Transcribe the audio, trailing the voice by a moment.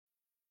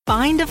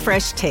Find a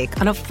fresh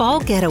take on a fall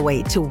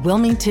getaway to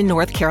Wilmington,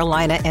 North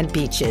Carolina and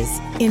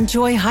beaches.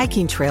 Enjoy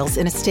hiking trails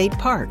in a state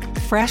park,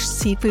 fresh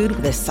seafood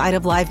with a side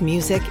of live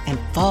music, and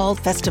fall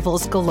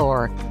festivals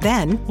galore.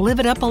 Then live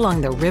it up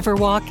along the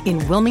Riverwalk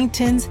in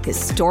Wilmington's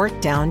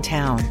historic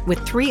downtown.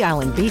 With 3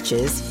 island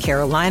beaches,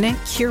 Carolina,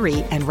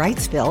 Curie, and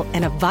Wrightsville,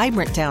 and a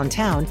vibrant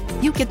downtown,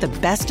 you get the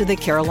best of the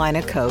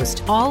Carolina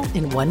coast all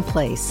in one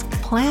place.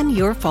 Plan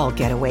your fall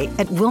getaway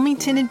at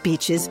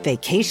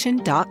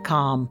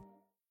WilmingtonandBeachesVacation.com.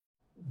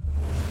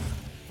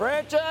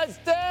 Franchise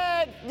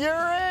dead,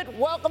 you're it.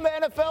 Welcome to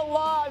NFL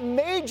Live.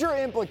 Major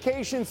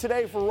implications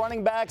today for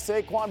running backs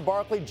Saquon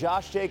Barkley,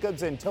 Josh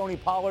Jacobs, and Tony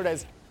Pollard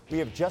as we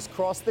have just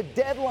crossed the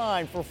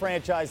deadline for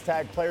franchise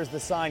tag players to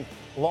sign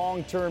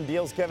long-term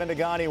deals. Kevin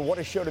Degani, what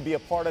a show to be a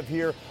part of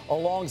here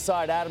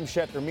alongside Adam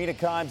Schefter, Mina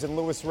Kimes, and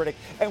Louis Riddick.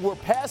 And we're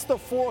past the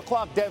 4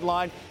 o'clock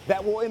deadline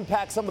that will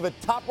impact some of the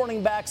top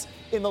running backs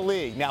in the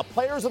league. Now,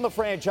 players on the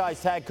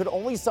franchise tag could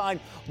only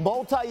sign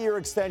multi-year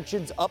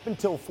extensions up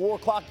until 4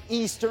 o'clock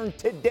Eastern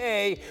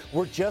today.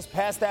 We're just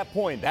past that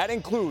point. That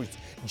includes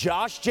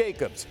Josh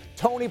Jacobs,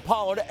 Tony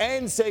Pollard,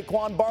 and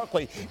Saquon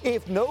Barkley.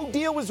 If no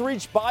deal was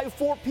reached by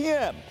 4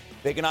 p.m.,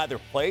 they can either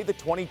play the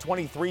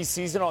 2023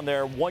 season on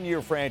their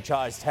 1-year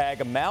franchise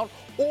tag amount,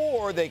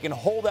 or they can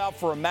hold out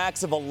for a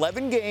max of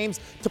 11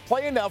 games to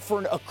play enough for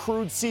an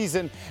accrued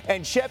season.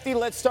 And Shefty,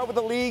 let's start with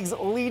the league's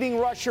leading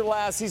rusher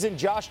last season,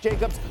 Josh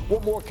Jacobs.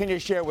 What more can you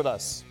share with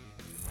us?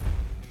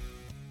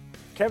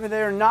 Kevin,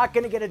 they're not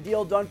going to get a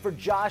deal done for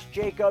Josh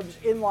Jacobs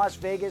in Las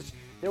Vegas.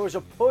 There was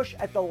a push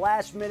at the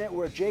last minute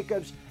where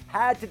Jacobs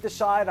had to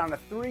decide on a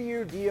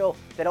 3-year deal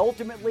that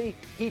ultimately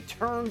he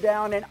turned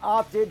down and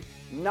opted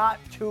not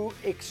to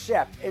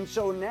accept. And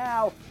so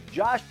now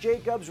Josh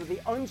Jacobs, with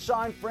the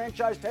unsigned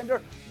franchise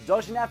tender,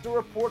 doesn't have to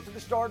report to the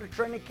start of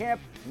training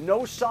camp.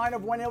 No sign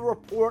of when he'll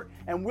report.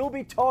 And we'll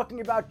be talking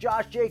about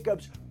Josh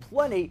Jacobs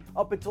plenty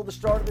up until the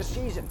start of the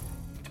season.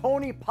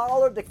 Tony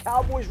Pollard, the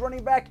Cowboys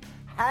running back,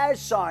 has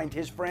signed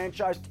his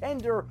franchise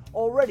tender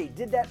already.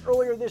 Did that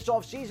earlier this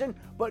offseason,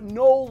 but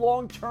no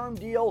long-term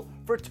deal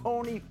for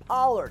Tony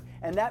Pollard.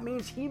 And that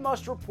means he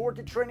must report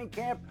to training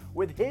camp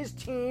with his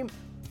team,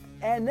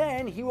 and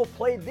then he will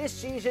play this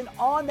season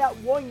on that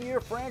 1-year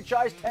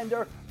franchise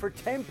tender for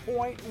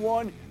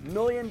 $10.1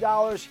 million.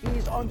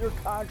 He's under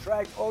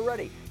contract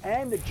already.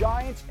 And the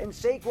Giants and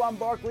Saquon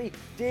Barkley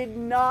did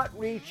not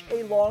reach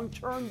a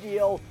long-term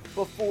deal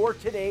before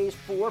today's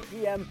 4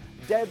 p.m.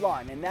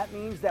 deadline. And that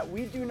means that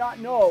we do not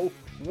know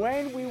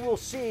when we will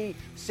see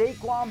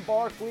Saquon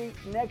Barkley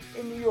next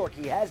in New York.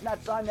 He has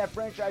not signed that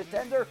franchise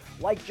tender.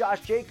 Like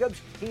Josh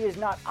Jacobs, he is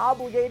not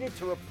obligated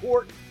to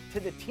report to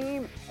the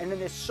team. And in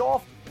this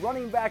soft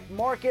running back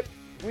market,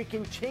 we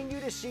continue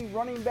to see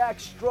running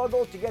backs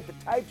struggle to get the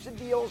types of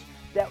deals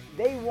that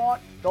they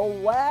want. The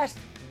last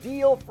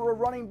deal for a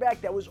running back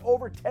that was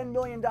over $10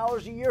 million a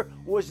year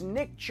was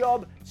Nick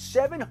Chubb,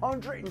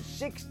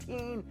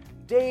 716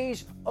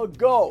 days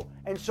ago.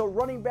 And so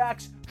running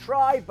backs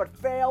tried but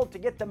failed to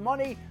get the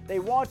money they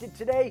wanted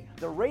today.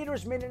 The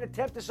Raiders made an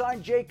attempt to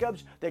sign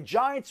Jacobs. The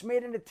Giants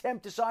made an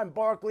attempt to sign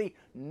Barkley.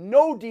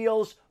 No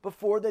deals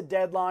before the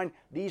deadline.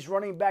 These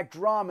running back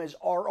dramas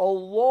are a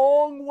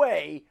long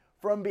way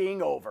from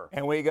being over.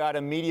 And we got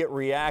immediate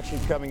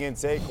reactions coming in.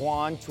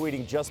 Saquon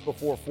tweeting just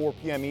before 4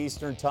 p.m.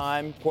 Eastern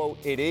time, quote,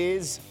 "It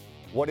is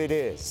what it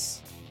is."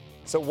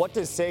 So what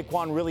does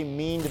Saquon really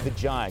mean to the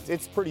Giants?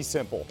 It's pretty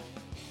simple.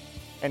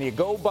 And you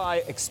go by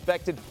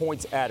expected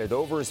points added.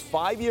 Over his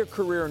 5-year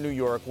career in New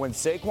York, when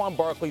Saquon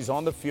Barkley's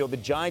on the field, the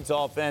Giants'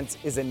 offense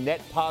is a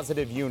net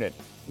positive unit.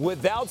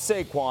 Without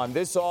Saquon,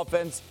 this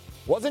offense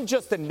wasn't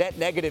just a net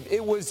negative,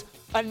 it was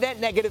a net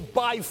negative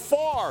by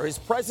far. His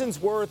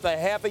presence worth a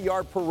half a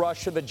yard per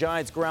rush to the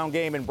Giants' ground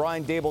game. And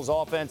Brian Daboll's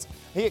offense,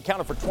 he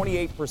accounted for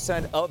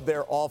 28% of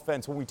their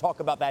offense when we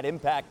talk about that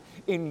impact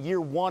in year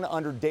 1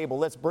 under Daboll.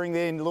 Let's bring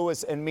in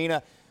Louis and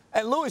Mina.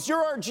 And Louis,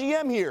 you're our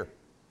GM here.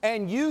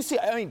 And you see,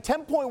 I mean,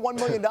 $10.1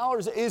 million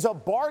is a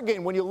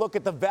bargain when you look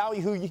at the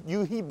value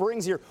he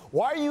brings here.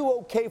 Why are you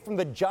okay from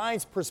the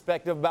Giants'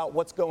 perspective about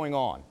what's going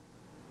on?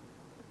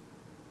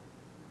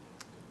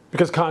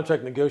 Because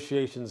contract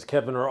negotiations,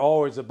 Kevin, are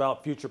always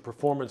about future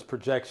performance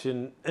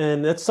projection.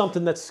 And that's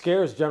something that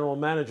scares general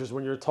managers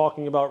when you're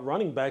talking about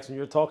running backs and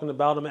you're talking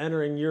about them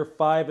entering year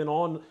 5 and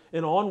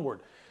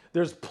onward.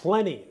 There's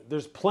plenty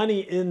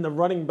in the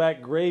running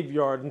back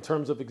graveyard in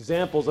terms of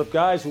examples of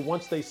guys who,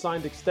 once they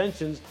signed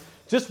extensions,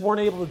 just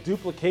weren't able to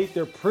duplicate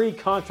their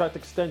pre-contract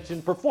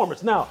extension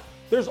performance. Now,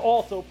 there's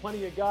also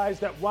plenty of guys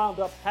that wound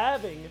up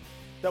having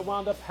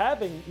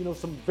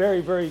some very,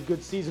 very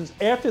good seasons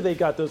after they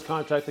got those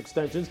contract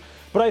extensions.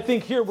 But I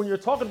think here, when you're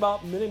talking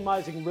about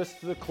minimizing risk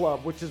to the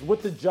club, which is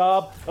what the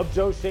job of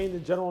Joe Schoen, the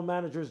general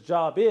manager's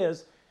job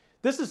is,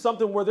 this is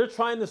something where they're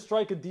trying to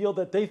strike a deal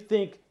that they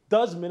think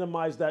does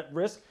minimize that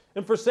risk.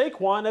 And for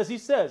Saquon, as he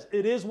says,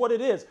 it is what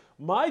it is.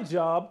 My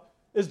job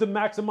is to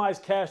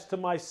maximize cash to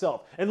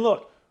myself. And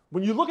look,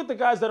 when you look at the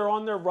guys that are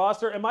on their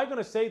roster, am I going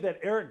to say that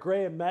Eric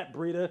Gray and Matt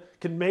Breida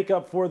can make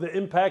up for the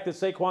impact that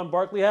Saquon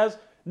Barkley has?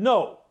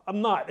 No,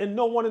 I'm not. And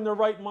no one in their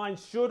right mind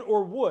should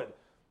or would.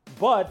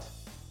 But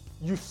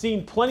you've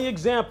seen plenty of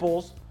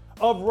examples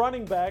of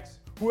running backs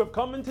who have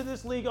come into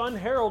this league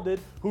unheralded,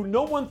 who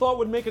no one thought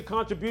would make a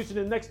contribution,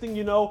 and next thing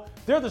you know,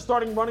 they're the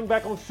starting running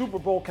back on Super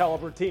Bowl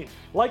caliber teams.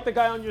 Like the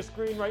guy on your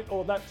screen, right?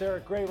 Oh, that's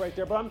Eric Gray right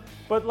there.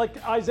 But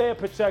like Isaiah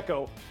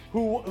Pacheco,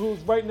 who's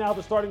right now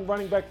the starting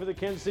running back for the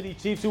Kansas City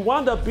Chiefs, who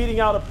wound up beating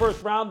out a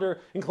first rounder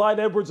in Clyde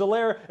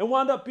Edwards-Helaire and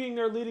wound up being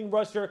their leading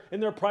rusher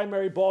and their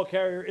primary ball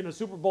carrier in a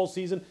Super Bowl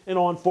season and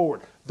on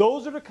forward.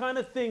 Those are the kind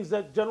of things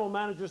that general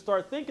managers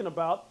start thinking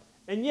about.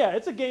 And yeah,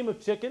 it's a game of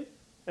chicken.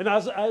 And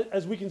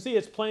as we can see,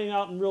 it's playing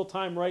out in real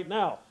time right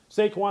now.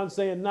 Saquon's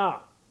saying, nah,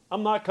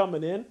 I'm not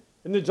coming in.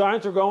 And the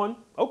Giants are going,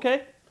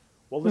 okay,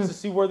 well, let's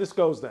just see where this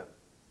goes then.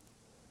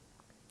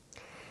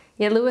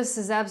 Yeah, Lewis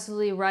is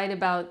absolutely right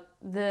about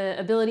the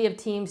ability of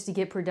teams to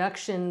get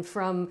production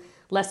from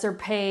lesser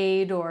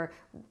paid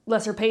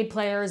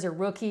players or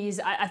rookies.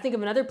 I think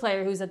of another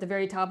player who's at the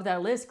very top of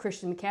that list,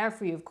 Christian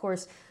McCaffrey, of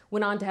course,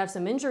 went on to have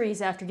some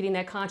injuries after getting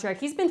that contract.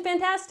 He's been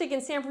fantastic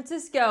in San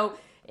Francisco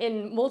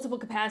in multiple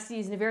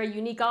capacities in a very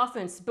unique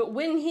offense. But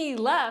when he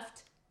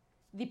left,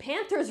 the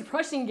Panthers'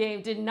 rushing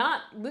game did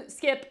not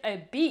skip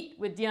a beat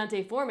with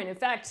D'Onta Foreman. In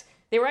fact,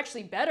 they were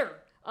actually better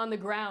on the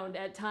ground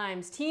at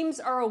times.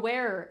 Teams are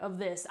aware of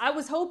this. I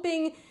was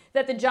hoping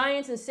that the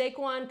Giants and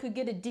Saquon could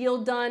get a deal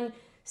done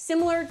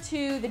similar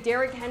to the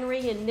Derrick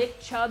Henry and Nick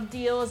Chubb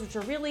deals, which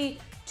are really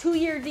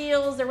 2-year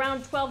deals,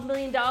 around $12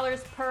 million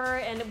per,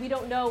 and we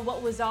don't know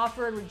what was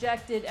offered,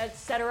 rejected,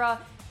 etc.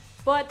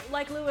 But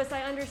like Lewis,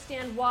 I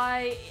understand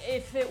why,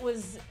 if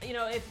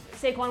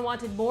Saquon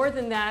wanted more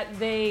than that,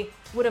 they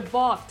would have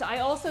balked.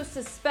 I also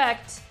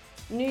suspect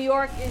New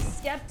York is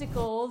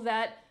skeptical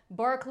that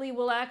Barkley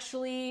will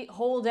actually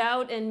hold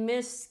out and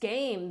miss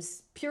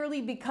games,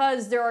 purely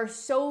because there are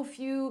so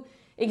few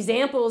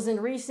examples in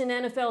recent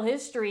NFL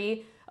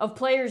history of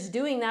players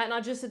doing that,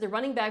 not just at the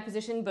running back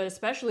position, but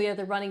especially at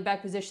the running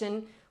back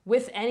position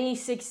with any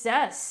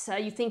success.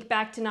 You think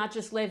back to not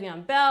just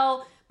Le'Veon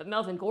Bell, but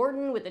Melvin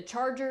Gordon with the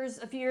Chargers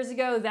a few years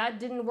ago.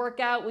 That didn't work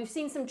out. We've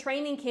seen some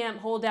training camp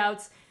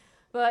holdouts,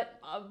 but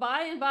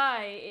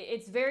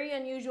it's very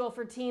unusual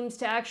for teams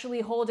to actually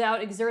hold out,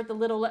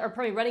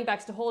 running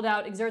backs to hold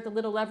out, exert the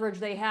little leverage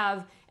they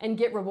have, and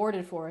get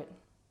rewarded for it.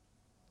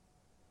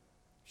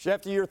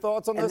 Schefter, your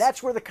thoughts on this? And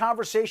that's where the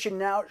conversation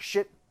now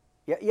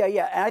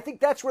Yeah. And I think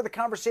that's where the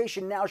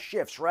conversation now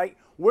shifts, right?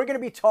 We're going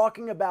to be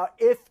talking about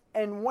if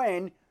and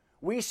when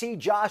we see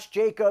Josh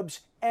Jacobs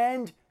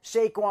and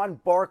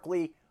Saquon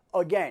Barkley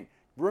again.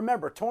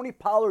 Remember, Tony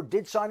Pollard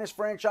did sign his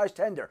franchise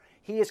tender.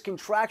 He is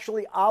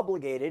contractually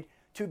obligated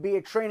to be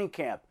at training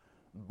camp.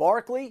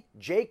 Barkley,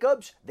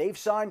 Jacobs, they've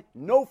signed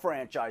no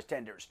franchise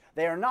tenders.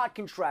 They are not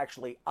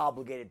contractually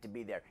obligated to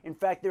be there. In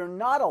fact, they're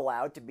not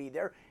allowed to be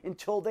there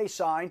until they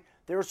sign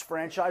their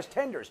franchise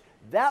tenders.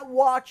 That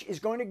watch is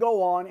going to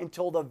go on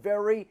until the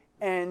very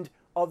end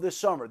of the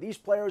summer. These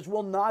players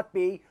will not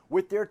be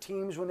with their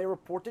teams when they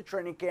report to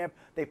training camp.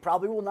 They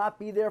probably will not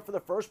be there for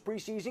the first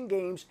preseason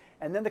games.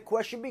 And then the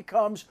question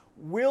becomes,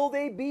 will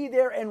they be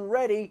there and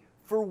ready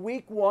for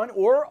week one,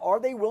 or are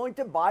they willing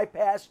to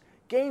bypass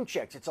game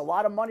checks? It's a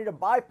lot of money to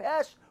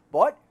bypass,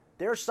 but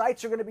their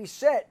sights are going to be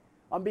set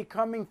on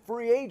becoming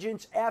free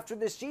agents after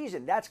the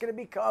season. That's going to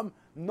become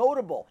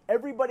notable.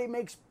 Everybody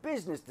makes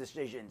business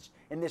decisions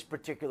in this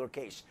particular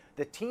case.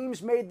 The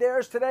teams made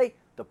theirs today,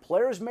 the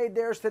players made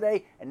theirs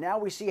today, and now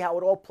we see how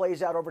it all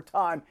plays out over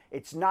time.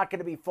 It's not going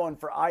to be fun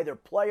for either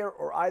player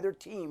or either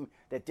team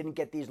that didn't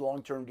get these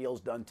long-term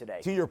deals done today.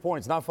 To your point,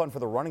 it's not fun for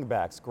the running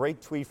backs.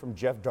 Great tweet from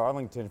Jeff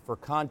Darlington. For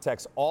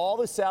context, all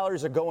the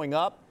salaries are going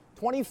up.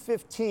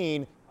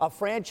 2015, a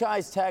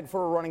franchise tag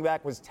for a running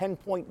back was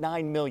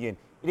 $10.9 million.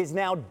 It is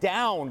now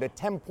down to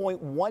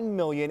 $10.1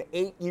 million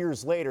 8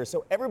 years later.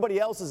 So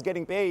everybody else is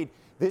getting paid.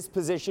 This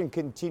position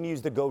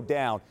continues to go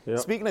down. Yep.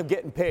 Speaking of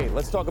getting paid,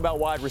 let's talk about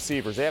wide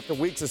receivers. After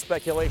weeks of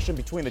speculation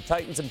between the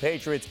Titans and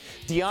Patriots,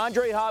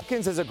 DeAndre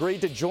Hopkins has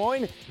agreed to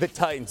join the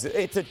Titans.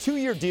 It's a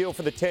 2-year deal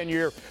for the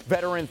 10-year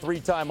veteran,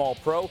 3-time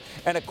All-Pro.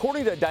 And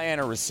according to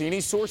Diana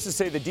Rossini, sources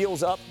say the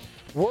deal's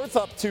worth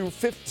up to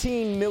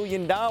 $15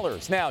 million.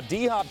 Now,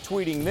 D-Hop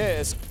tweeting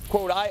this,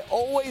 quote, "I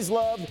always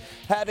loved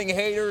having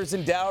haters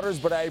and doubters,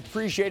 but I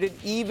appreciate it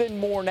even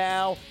more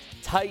now.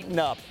 Tighten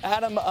up."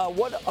 Adam,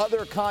 what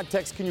other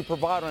context can you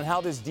provide on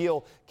how this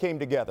deal came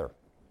together?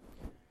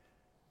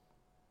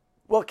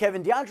 Well,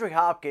 Kevin, DeAndre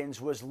Hopkins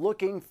was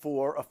looking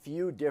for a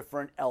few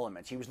different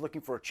elements. He was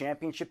looking for a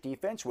championship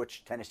defense,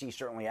 which Tennessee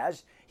certainly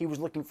has. He was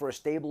looking for a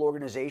stable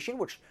organization,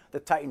 which the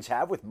Titans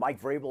have with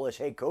Mike Vrabel as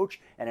head coach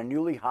and a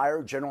newly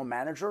hired general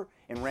manager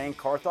in Rand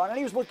Carthon. And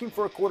he was looking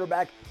for a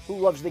quarterback who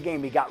loves the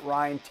game. He got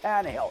Ryan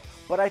Tannehill.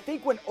 But I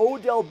think when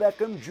Odell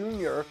Beckham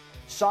Jr.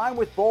 signed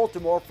with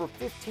Baltimore for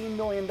 $15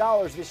 million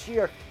this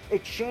year,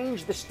 it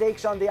changed the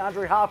stakes on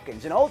DeAndre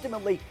Hopkins. And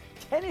ultimately,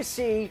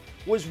 Tennessee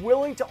was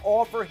willing to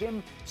offer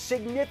him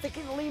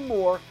significantly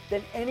more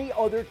than any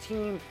other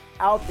team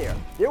out there.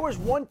 There was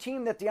one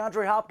team that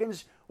DeAndre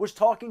Hopkins was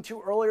talking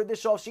to earlier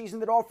this offseason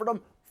that offered him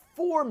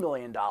 $4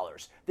 million.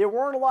 There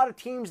weren't a lot of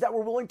teams that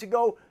were willing to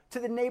go to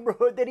the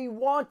neighborhood that he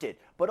wanted.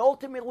 But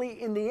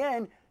ultimately, in the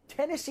end,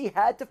 Tennessee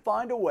had to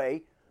find a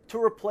way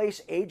to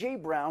replace A.J.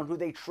 Brown, who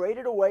they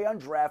traded away on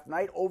draft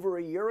night over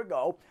a year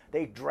ago.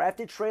 They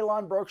drafted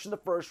Treylon Burks in the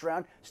first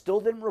round,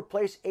 still didn't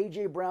replace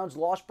A.J. Brown's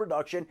lost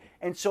production,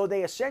 and so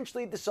they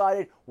essentially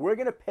decided we're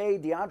going to pay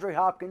DeAndre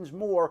Hopkins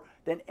more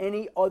than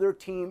any other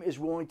team is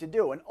willing to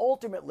do. And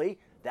ultimately,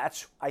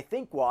 that's, I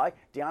think, why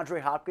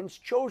DeAndre Hopkins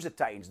chose the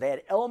Titans. They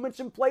had elements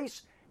in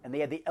place, and they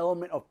had the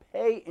element of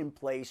pay in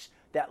place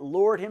that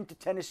lured him to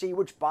Tennessee,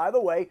 which, by the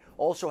way,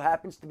 also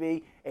happens to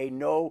be a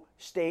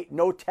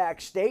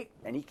no-tax state,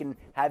 and he can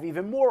have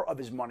even more of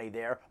his money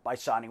there by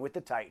signing with the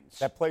Titans.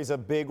 That plays a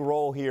big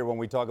role here when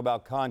we talk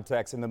about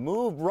context. And the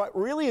move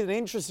really is an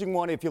interesting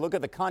one if you look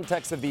at the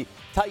context of the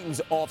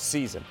Titans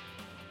offseason.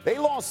 They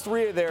lost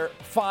 3 of their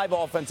 5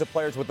 offensive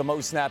players with the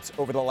most snaps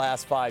over the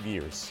last 5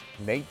 years.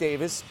 Nate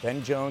Davis,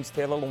 Ben Jones,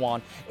 Taylor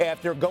Lewan.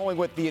 After going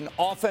with an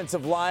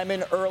offensive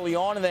lineman early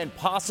on and then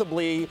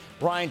possibly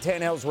Ryan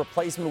Tannehill's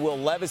replacement, Will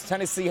Levis,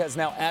 Tennessee has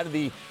now added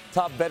the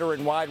top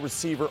veteran wide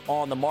receiver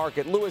on the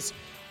market. Lewis,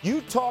 you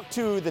talked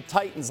to the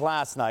Titans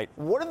last night.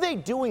 What are they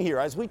doing here?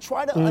 As we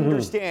try to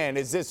understand,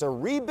 is this a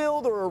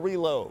rebuild or a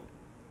reload?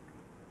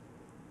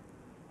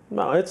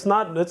 No, it's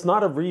not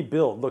a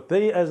rebuild. Look,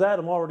 they, as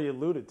Adam already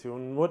alluded to,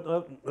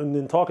 and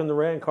in talking to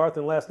Rand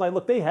Carthen last night,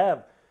 look, they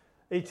have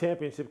a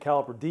championship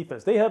caliber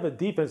defense. They have a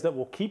defense that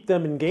will keep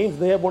them in games.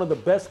 They have one of the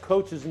best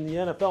coaches in the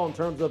NFL in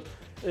terms of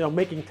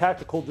making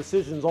tactical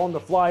decisions on the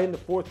fly in the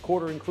fourth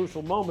quarter in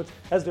crucial moments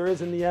as there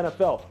is in the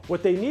NFL.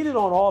 What they needed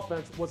on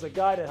offense was a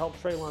guy to help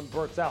Treylon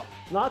Burks out.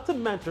 Not to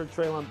mentor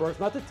Treylon Burks,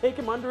 not to take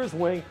him under his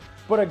wing,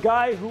 but a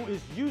guy who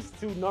is used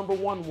to number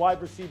one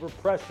wide receiver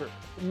pressure,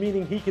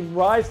 meaning he can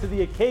rise to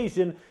the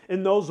occasion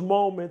in those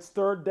moments,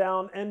 third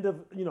down, end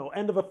of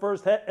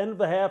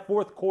the half,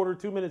 fourth quarter,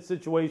 2-minute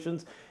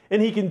situations,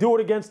 and he can do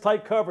it against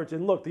tight coverage.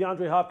 And look,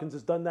 DeAndre Hopkins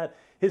has done that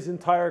his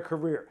entire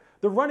career.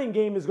 The running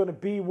game is going to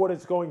be what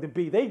it's going to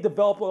be. They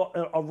develop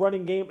a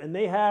running game, and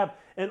they have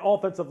an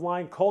offensive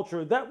line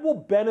culture that will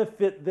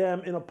benefit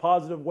them in a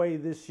positive way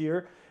this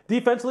year.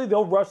 Defensively,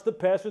 they'll rush the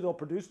passer. They'll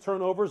produce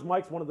turnovers.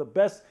 Mike's one of the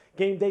best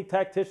game day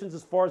tacticians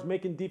as far as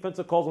making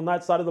defensive calls on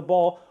that side of the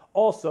ball.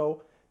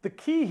 Also, the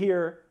key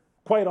here,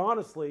 quite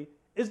honestly,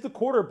 is the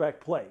quarterback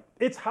play.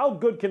 It's how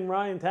good can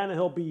Ryan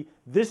Tannehill be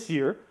this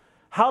year?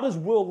 How does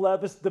Will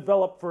Levis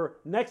develop for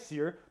next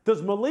year?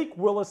 Does Malik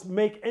Willis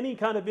make any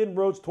kind of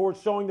inroads towards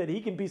showing that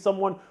he can be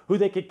someone who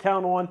they could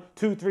count on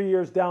 2-3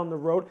 years down the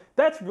road?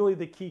 That's really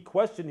the key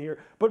question here.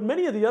 But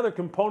many of the other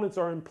components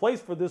are in place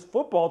for this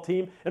football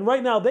team, and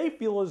right now they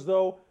feel as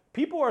though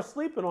people are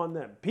sleeping on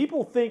them.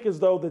 People think as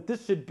though that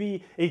this should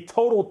be a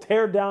total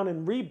tear down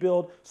and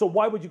rebuild, so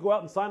why would you go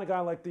out and sign a guy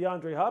like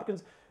DeAndre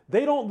Hopkins?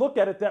 They don't look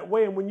at it that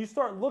way, and when you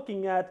start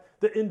looking at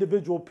the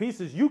individual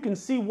pieces, you can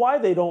see why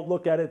they don't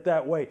look at it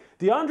that way.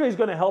 DeAndre is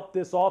going to help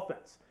this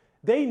offense.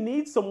 They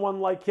need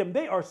someone like him.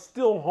 They are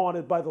still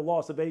haunted by the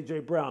loss of A.J.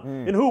 Brown.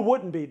 And who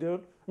wouldn't be,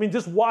 dude? I mean,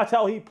 just watch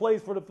how he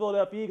plays for the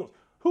Philadelphia Eagles.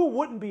 Who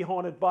wouldn't be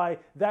haunted by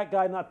that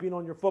guy not being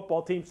on your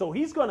football team? So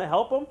he's going to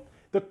help them.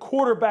 The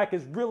quarterback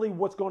is really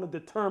what's going to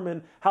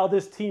determine how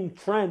this team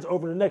trends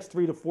over the next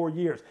 3 to 4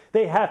 years.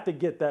 They have to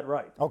get that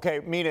right. Okay,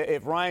 Mina,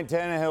 if Ryan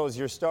Tannehill is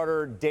your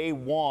starter day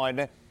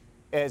one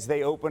as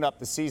they open up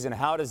the season,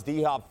 how does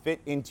D-Hop fit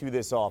into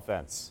this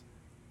offense?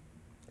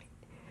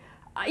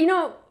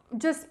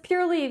 Just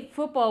purely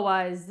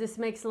football-wise, this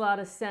makes a lot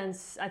of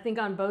sense, I think,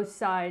 on both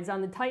sides.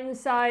 On the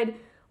Titans side,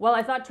 well,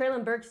 I thought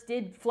Treylon Burks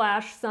did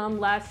flash some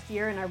last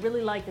year, and I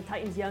really like the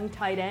Titans' young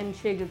tight end,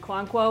 Chig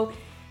Okonkwo.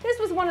 This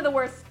was one of the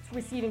worst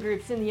receiving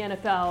groups in the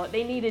NFL.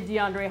 They needed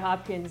DeAndre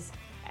Hopkins.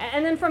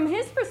 And then from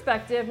his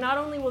perspective, not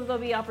only will there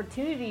be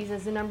opportunities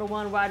as the number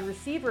one wide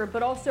receiver,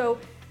 but also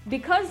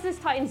because this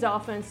Titans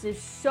offense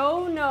is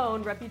so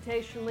known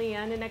reputationally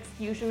and in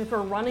execution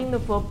for running the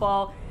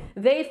football,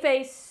 they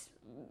face,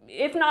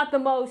 if not the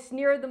most,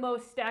 near the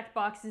most stacked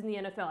boxes in the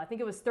NFL. I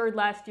think it was third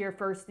last year,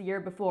 first the year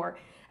before.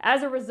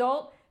 As a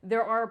result,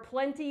 there are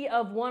plenty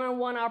of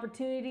one-on-one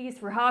opportunities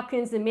for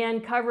Hopkins and man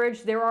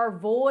coverage. There are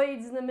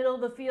voids in the middle of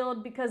the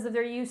field because of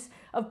their use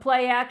of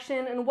play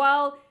action. And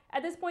while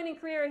at this point in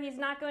career, he's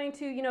not going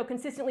to,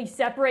 consistently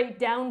separate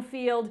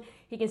downfield,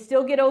 he can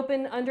still get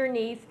open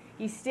underneath.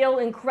 He's still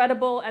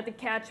incredible at the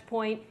catch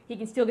point. He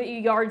can still get you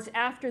yards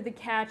after the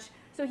catch.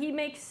 So he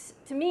makes,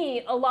 to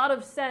me, a lot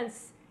of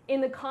sense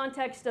in the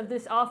context of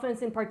this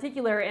offense in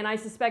particular, and I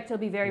suspect he'll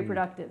be very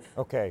productive.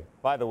 Okay,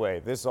 by the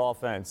way, this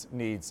offense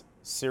needs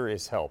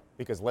serious help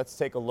because let's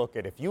take a look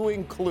at, if you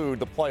include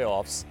the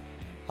playoffs,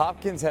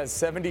 Hopkins has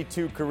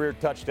 72 career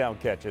touchdown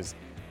catches.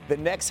 The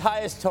next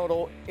highest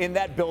total in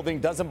that building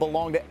doesn't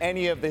belong to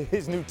any of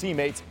his new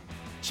teammates.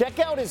 Check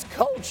out his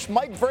coach.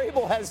 Mike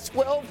Vrabel has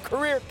 12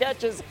 career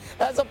catches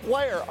as a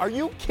player. Are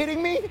you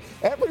kidding me?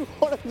 Every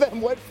one of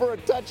them went for a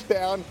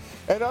touchdown.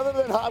 And other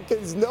than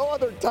Hopkins, no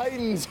other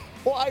Titans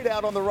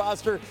wideout on the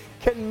roster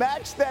can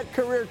match that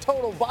career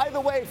total. By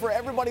the way, for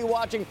everybody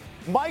watching,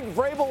 Mike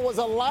Vrabel was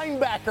a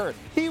linebacker.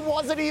 He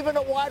wasn't even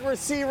a wide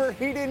receiver.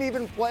 He didn't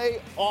even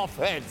play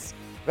offense.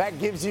 That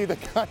gives you the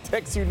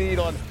context you need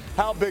on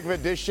how big of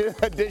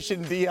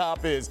addition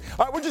D-Hop is.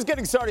 All right, we're just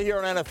getting started here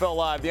on NFL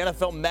Live. The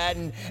NFL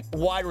Madden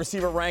wide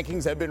receiver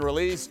rankings have been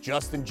released.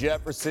 Justin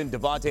Jefferson,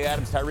 Davante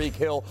Adams, Tyreek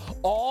Hill,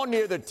 all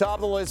near the top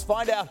of the list.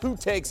 Find out who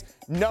takes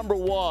number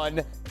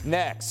one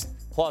next.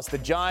 Plus, the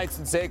Giants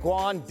and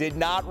Saquon did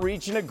not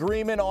reach an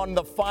agreement on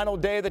the final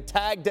day of the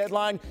tag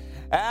deadline.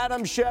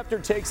 Adam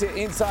Schefter takes it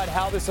inside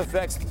how this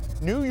affects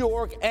New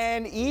York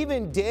and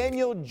even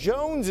Daniel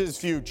Jones's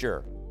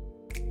future.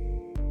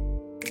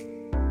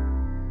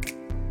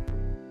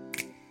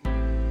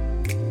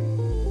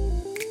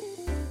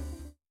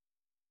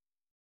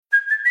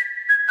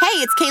 Hey,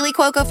 it's Kaylee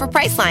Cuoco for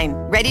Priceline.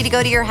 Ready to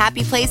go to your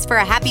happy place for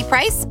a happy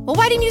price? Well,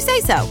 why didn't you say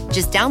so?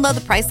 Just download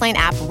the Priceline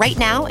app right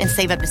now and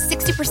save up to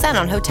 60%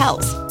 on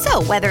hotels.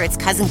 So whether it's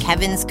Cousin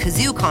Kevin's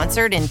Kazoo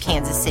Concert in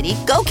Kansas City,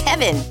 go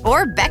Kevin,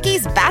 or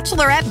Becky's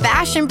Bachelorette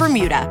Bash in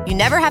Bermuda, you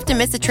never have to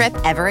miss a trip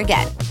ever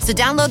again. So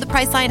download the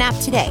Priceline app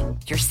today.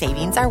 Your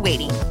savings are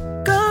waiting.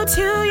 Go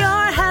to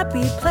your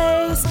happy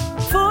place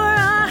for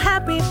a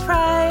happy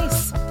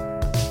price.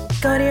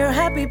 Go to your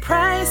happy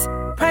price,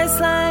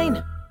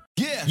 Priceline.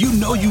 Yeah. You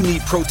know you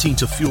need protein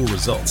to fuel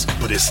results,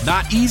 but it's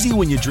not easy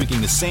when you're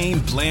drinking the same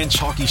bland,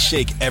 chalky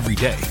shake every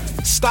day.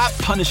 Stop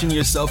punishing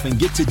yourself and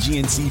get to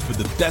GNC for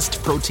the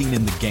best protein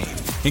in the game,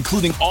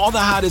 including all the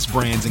hottest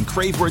brands and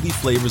crave-worthy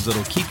flavors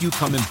that'll keep you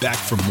coming back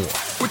for more.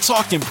 We're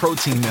talking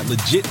protein that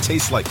legit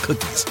tastes like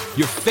cookies,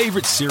 your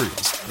favorite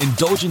cereals,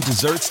 indulgent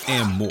desserts,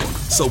 and more.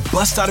 So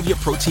bust out of your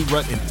protein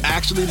rut and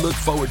actually look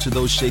forward to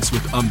those shakes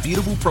with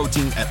unbeatable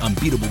protein at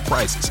unbeatable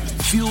prices.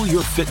 Fuel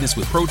your fitness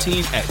with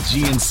protein at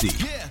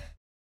GNC. Yeah.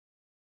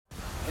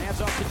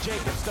 Hands off to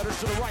Jacobs, stutters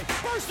to the right,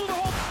 burst through the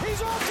hole,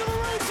 he's off to the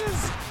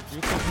races!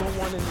 There's no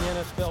one in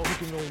the NFL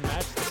who can really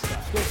match this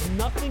guy. There's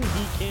nothing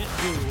he can't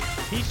do.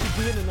 He should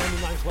be in the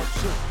 99 club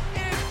soon.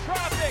 In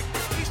traffic,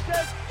 he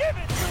says, give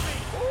it to me!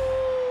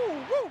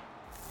 Woo! Woo!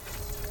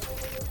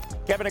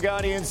 Kevin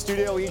Agani in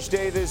studio each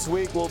day this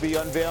week. We'll be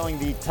unveiling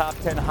the top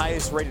 10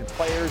 highest rated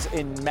players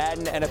in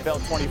Madden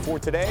NFL 24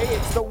 today.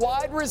 It's the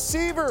wide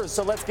receivers.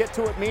 So let's get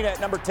to it. Mina at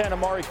number 10,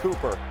 Amari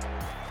Cooper.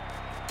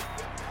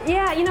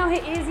 Yeah, you know,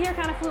 his year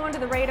kind of flew under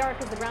the radar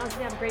because the Browns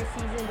didn't have a great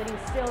season, but he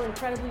was still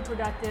incredibly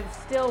productive,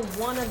 still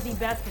one of the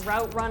best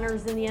route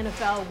runners in the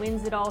NFL,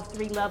 wins at all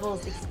three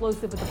levels,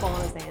 explosive with the ball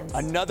in his hands.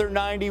 Another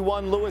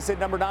 91 Lewis at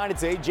number 9.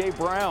 It's A.J.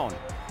 Brown.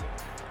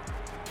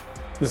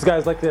 This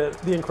guy's like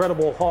the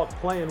Incredible Hulk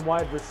playing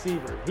wide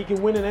receiver. He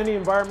can win in any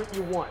environment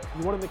you want.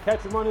 You want him to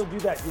catch and run, he'll do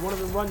that. You want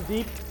him to run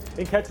deep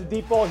and catch the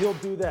deep ball, he'll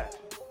do that.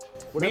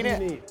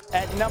 Whatever you need.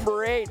 At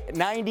number 8,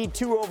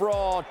 92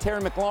 overall, Terry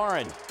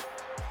McLaurin.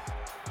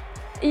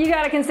 You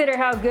got to consider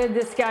how good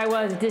this guy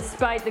was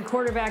despite the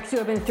quarterbacks who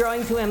have been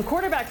throwing to him.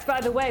 Quarterbacks,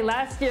 by the way,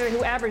 last year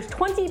who averaged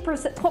 20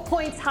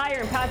 points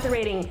higher in passer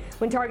rating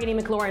when targeting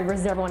McLaurin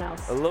versus everyone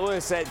else.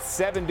 Lewis at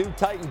 7, Duke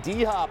Titan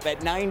D-Hop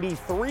at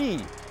 93.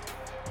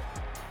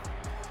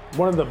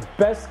 One of the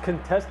best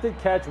contested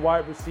catch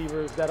wide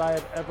receivers that I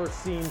have ever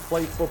seen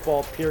play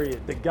football,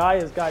 period. The guy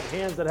has got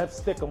hands that have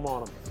stickum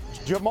on them.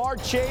 Jamar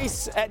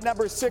Chase at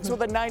number 6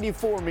 with a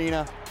 94,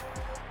 Mina.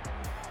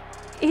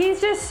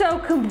 He's just so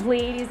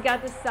complete. He's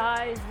got the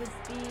size, the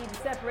speed, the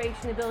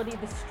separation ability,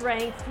 the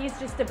strength. He's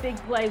just a big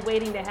play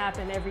waiting to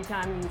happen every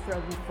time you throw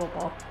the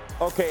football.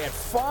 Okay, at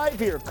 5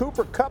 here,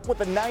 Cooper Kupp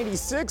with a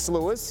 96,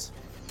 Lewis.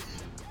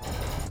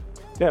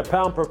 Yeah,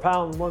 pound per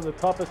pound, one of the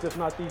toughest, if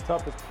not the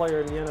toughest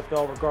player in the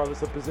NFL,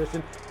 regardless of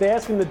position. They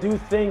ask him to do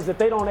things that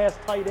they don't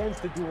ask tight ends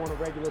to do on a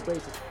regular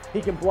basis.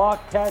 He can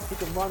block, catch, he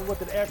can run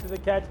with it after the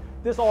catch.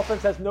 This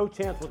offense has no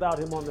chance without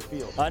him on the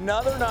field.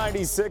 Another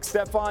 96,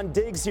 Stephon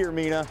Diggs here,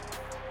 Mina.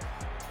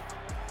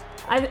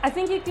 I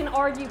think you can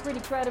argue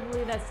pretty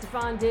credibly that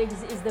Stephon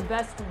Diggs is the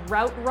best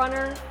route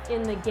runner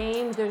in the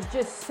game. There's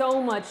just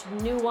so much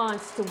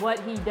nuance to what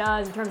he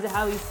does in terms of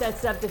how he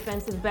sets up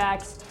defensive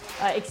backs.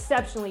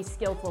 Exceptionally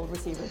skillful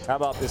receiver. How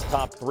about this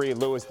top 3,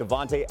 Lewis?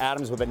 Davante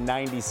Adams with a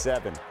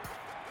 97.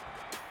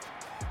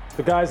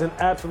 The guy's an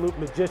absolute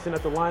magician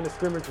at the line of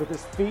scrimmage with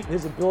his feet and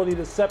his ability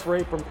to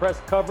separate from press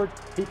coverage.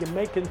 He can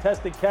make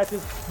contested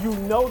catches. You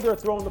know they're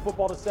throwing the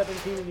football to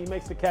 17, and he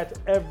makes the catch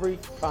every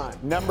time.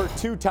 Number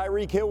 2,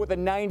 Tyreek Hill with a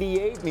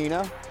 98,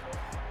 Mina.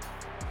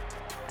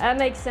 That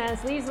makes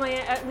sense. Leaves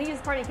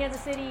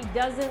Kansas City,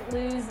 doesn't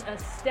lose a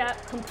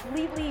step,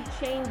 completely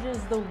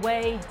changes the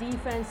way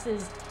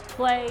defenses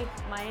play.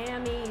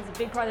 Miami, he's a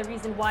big part of the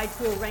reason why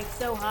Tua ranked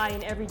so high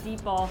in every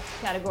deep ball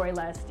category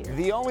last year.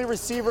 The only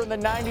receiver in the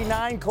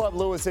 99 club,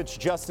 Lewis, it's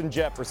Justin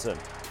Jefferson.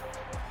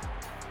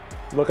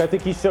 Look, I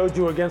think he showed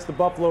you against the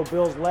Buffalo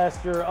Bills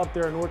last year up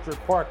there in Orchard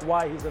Park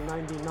why he's a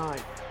 99.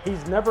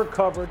 He's never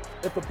covered.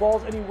 If the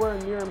ball's anywhere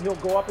near him, he'll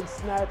go up and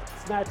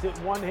snatch it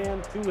one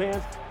hand, two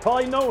hands,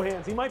 probably no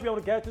hands. He might be able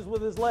to catch this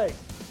with his leg.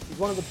 He's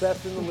one of the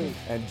best in the league.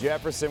 And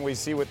Jefferson, we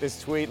see with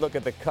this tweet, look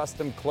at the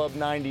custom Club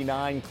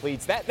 99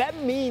 cleats. That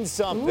means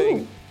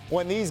something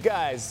when these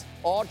guys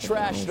all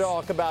trash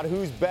talk about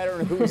who's better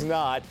and who's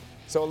not.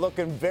 So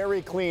looking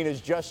very clean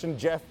as Justin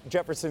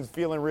Jefferson's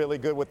feeling really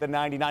good with the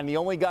 99. The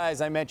only guy,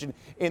 as I mentioned,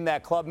 in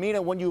that club.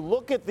 Mina, when you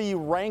look at the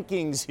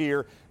rankings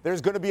here, there's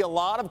going to be a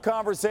lot of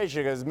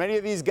conversation because many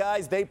of these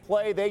guys, they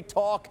play, they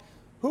talk.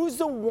 Who's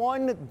the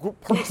one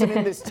person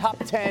in this top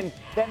 10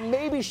 that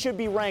maybe should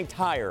be ranked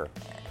higher?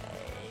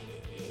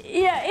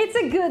 Yeah, it's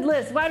a good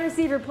list. Wide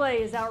receiver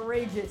play is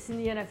outrageous in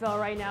the NFL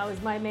right now is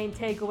my main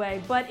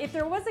takeaway. But if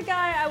there was a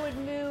guy I would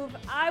move,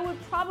 I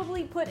would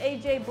probably put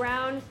A.J.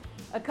 Brown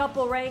a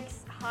couple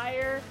ranks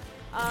higher.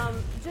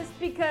 Just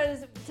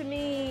because, to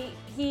me,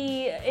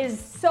 he is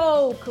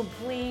so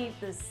complete.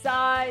 The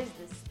size,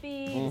 the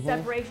speed,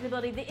 separation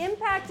ability, the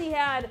impact he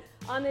had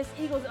on this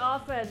Eagles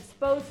offense,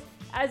 both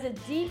as a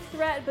deep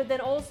threat, but then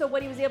also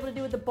what he was able to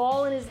do with the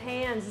ball in his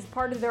hands as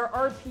part of their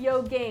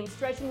RPO game,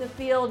 stretching the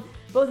field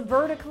both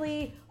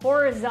vertically,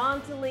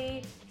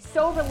 horizontally.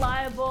 So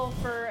reliable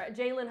for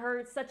Jalen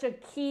Hurts, such a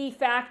key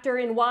factor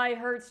in why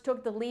Hurts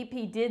took the leap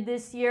he did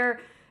this year.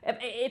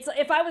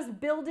 If I was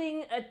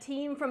building a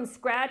team from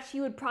scratch,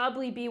 he would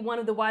probably be one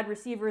of the wide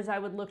receivers I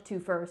would look to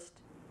first.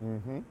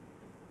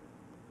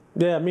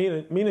 Yeah,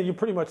 Mina, you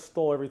pretty much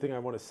stole everything I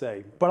want to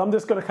say, but I'm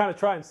just going to kind of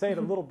try and say it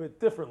a little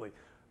bit differently.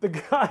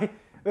 The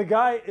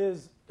guy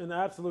is an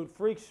absolute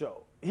freak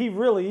show. He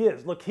really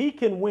is. Look, he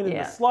can win in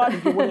the slot.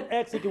 He can win at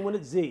X. He can win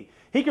at Z.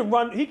 He can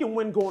run. He can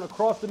win going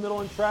across the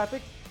middle in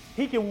traffic.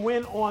 He can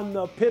win on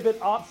the pivot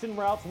option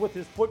routes with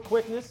his foot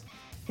quickness.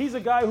 He's a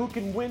guy who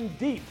can win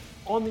deep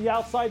on the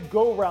outside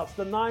go routes,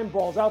 the 9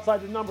 balls,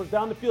 outside the numbers,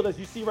 down the field, as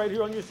you see right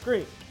here on your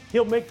screen.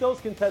 He'll make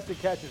those contested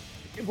catches.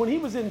 When he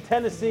was in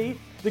Tennessee,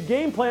 the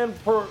game plan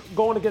for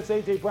going against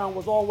A.J. Brown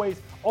was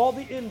always all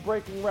the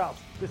in-breaking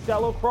routes, the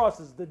shallow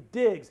crosses, the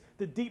digs,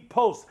 the deep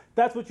posts.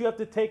 That's what you have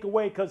to take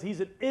away because he's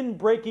an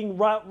in-breaking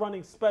route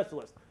running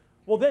specialist.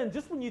 Well, then,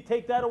 just when you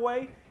take that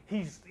away,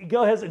 he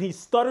goes and he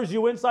stutters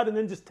you inside and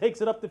then just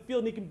takes it up the field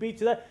and he can beat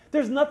you that.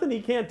 There's nothing he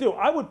can't do.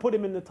 I would put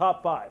him in the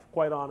top 5,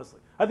 quite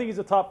honestly. I think he's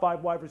a top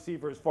 5 wide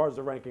receiver as far as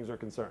the rankings are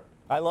concerned.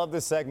 I love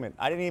this segment.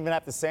 I didn't even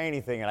have to say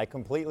anything, and I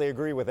completely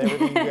agree with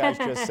everything you guys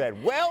just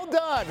said. Well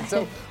done.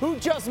 So who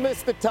just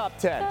missed the top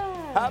 10?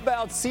 How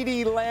about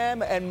CeeDee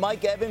Lamb and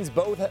Mike Evans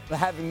both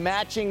have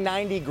matching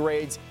 90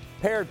 grades?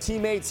 Pair of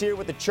teammates here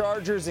with the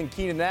Chargers and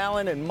Keenan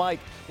Allen and Mike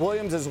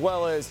Williams, as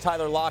well as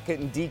Tyler Lockett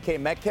and DK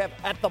Metcalf.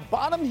 At the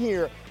bottom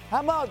here,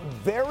 how about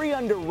very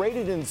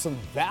underrated and some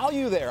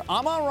value there?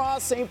 Amon-Ra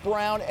St.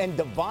 Brown and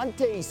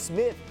Devontae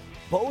Smith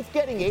both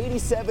getting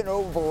 87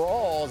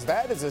 overalls.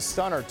 That is a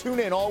stunner. Tune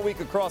in all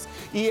week across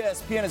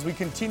ESPN as we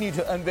continue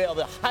to unveil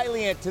the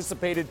highly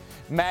anticipated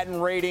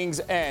Madden ratings,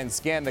 and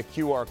scan the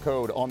QR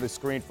code on the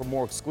screen for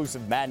more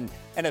exclusive Madden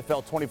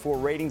NFL 24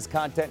 ratings,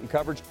 content, and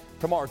coverage.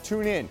 Tomorrow,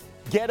 tune in.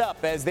 Get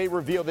up as they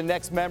reveal the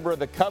next member of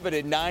the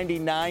coveted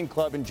 99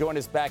 Club, and join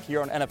us back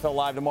here on NFL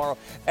Live tomorrow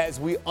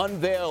as we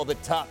unveil the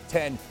top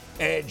 10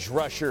 edge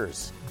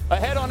rushers.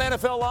 Ahead on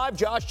NFL Live,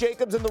 Josh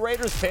Jacobs and the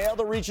Raiders fail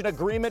to reach an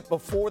agreement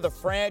before the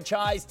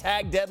franchise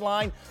tag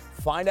deadline.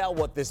 Find out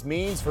what this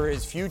means for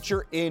his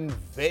future in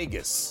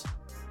Vegas.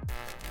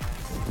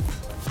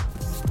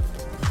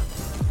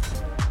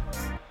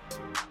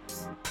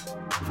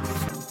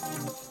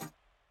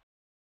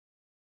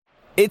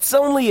 It's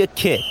only a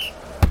kick,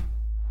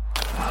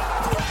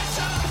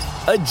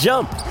 a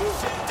jump,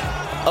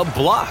 a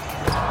block.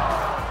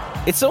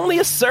 It's only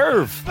a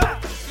serve.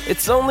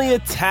 It's only a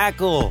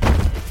tackle,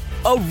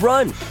 a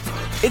run.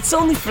 It's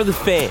only for the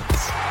fans.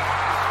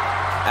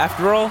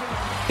 After all,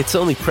 it's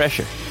only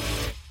pressure.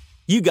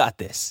 You got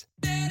this.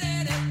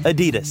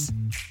 Adidas.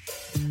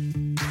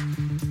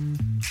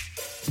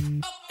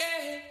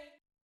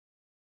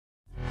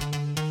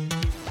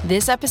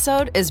 This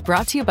episode is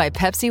brought to you by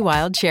Pepsi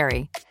Wild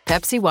Cherry.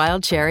 Pepsi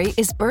Wild Cherry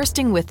is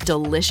bursting with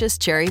delicious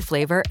cherry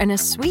flavor and a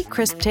sweet,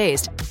 crisp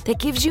taste that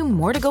gives you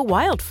more to go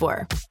wild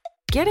for.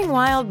 Getting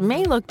wild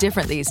may look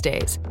different these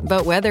days,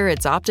 but whether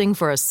it's opting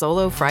for a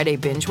solo Friday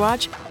binge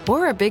watch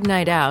or a big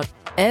night out,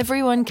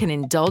 everyone can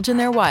indulge in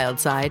their wild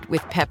side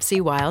with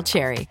Pepsi Wild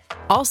Cherry.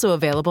 Also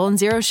available in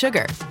Zero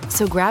Sugar.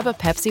 So grab a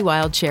Pepsi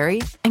Wild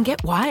Cherry and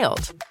get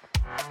wild.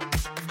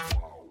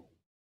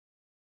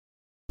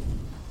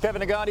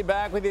 Kevin Negandhi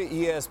back with you.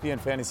 ESPN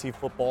Fantasy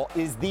Football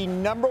is the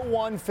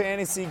 #1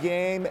 fantasy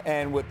game,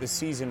 and with the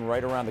season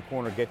right around the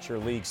corner, get your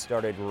league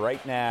started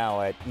right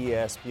now at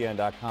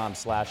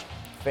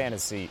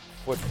ESPN.com/fantasy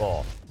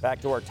football.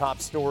 Back to our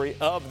top story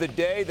of the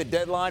day. The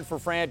deadline for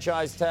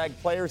franchise tag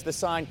players to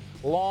sign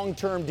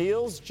long-term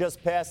deals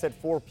just passed at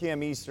 4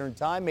 p.m. Eastern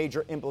time.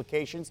 Major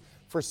implications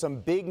for some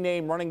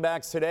big-name running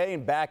backs today.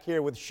 And back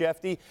here with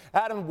Shefty.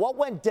 Adam, what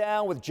went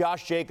down with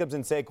Josh Jacobs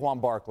and Saquon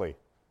Barkley?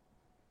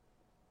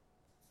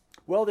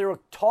 Well, there were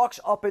talks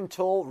up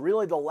until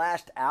really the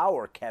last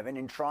hour, Kevin,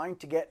 in trying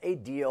to get a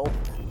deal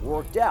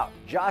worked out.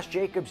 Josh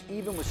Jacobs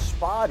even was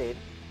spotted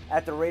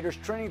at the Raiders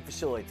training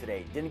facility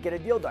today. Didn't get a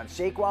deal done.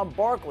 Saquon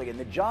Barkley and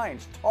the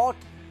Giants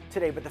talked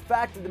today, but the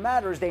fact of the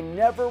matter is they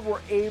never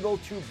were able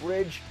to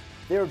bridge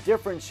their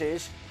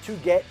differences to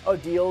get a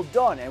deal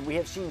done. And we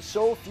have seen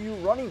so few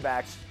running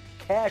backs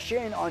cash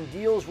in on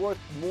deals worth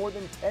more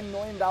than $10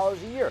 million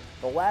a year.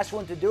 The last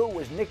one to do it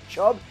was Nick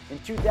Chubb in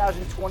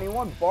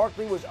 2021.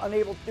 Barkley was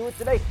unable to do it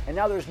today, and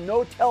now there's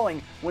no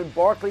telling when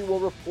Barkley will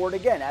report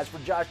again. As for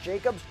Josh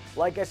Jacobs,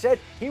 like I said,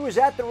 he was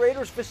at the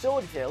Raiders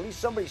facility today. At least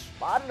somebody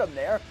spotted him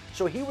there,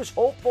 so he was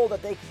hopeful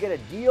that they could get a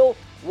deal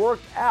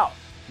worked out.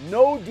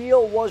 No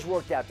deal was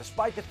worked out,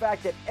 despite the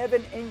fact that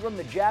Evan Ingram,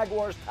 the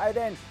Jaguars tight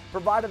end,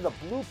 provided the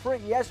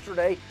blueprint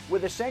yesterday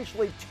with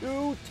essentially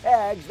 2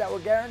 tags that were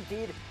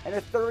guaranteed and a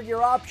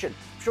 3rd-year option.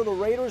 I'm sure the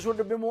Raiders would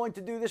have been willing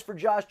to do this for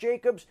Josh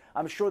Jacobs.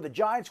 I'm sure the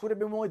Giants would have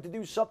been willing to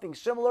do something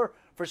similar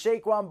for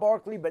Saquon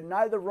Barkley, but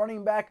neither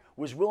running back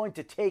was willing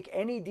to take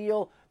any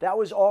deal that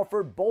was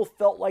offered. Both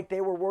felt like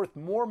they were worth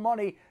more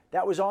money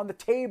that was on the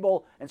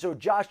table, and so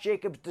Josh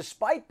Jacobs,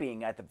 despite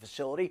being at the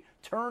facility,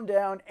 turned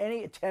down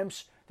any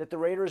attempts that the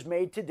Raiders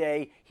made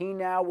today. He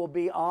now will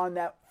be on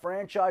that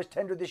franchise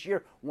tender this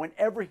year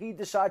whenever he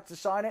decides to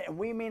sign it, and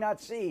we may not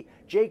see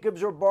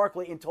Jacobs or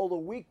Barkley until the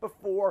week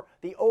before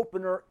the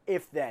opener,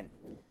 if then.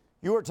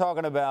 You were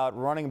talking about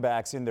running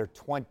backs in their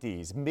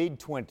 20s,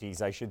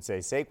 mid-20s, I should say.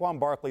 Saquon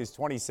Barkley is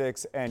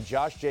 26, and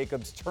Josh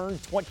Jacobs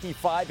turned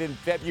 25 in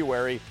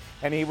February,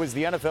 and he was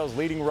the NFL's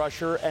leading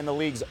rusher and the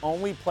league's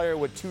only player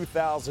with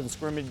 2,000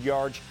 scrimmage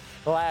yards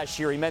last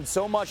year. He meant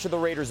so much to the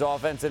Raiders'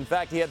 offense. In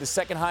fact, he had the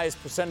second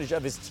highest percentage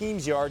of his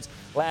team's yards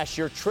last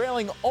year,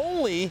 trailing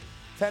only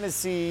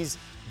Tennessee's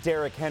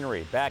Derrick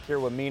Henry. Back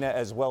here with Mina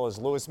as well as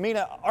Lewis.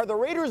 Mina, are the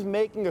Raiders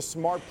making a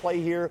smart play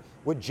here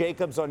with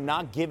Jacobs on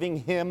not giving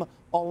him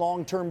a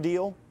long-term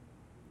deal?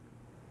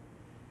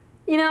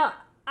 You know,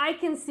 I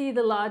can see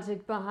the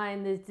logic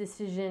behind this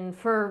decision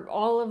for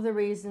all of the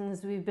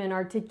reasons we've been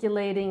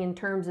articulating in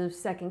terms of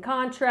second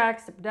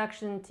contracts, the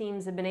production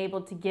teams have been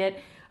able to get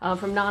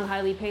from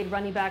non-highly paid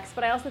running backs.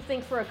 But I also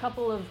think for a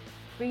couple of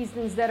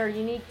reasons that are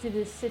unique to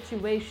this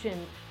situation.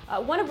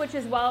 One of which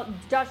is, while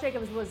Josh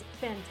Jacobs was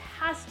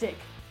fantastic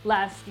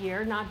last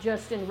year, not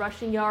just in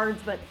rushing yards,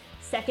 but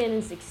second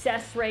in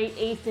success rate,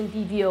 8th in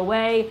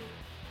DVOA.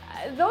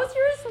 Those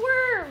years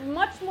were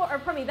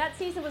that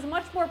season was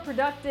much more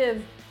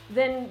productive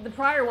than the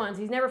prior ones.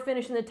 He's never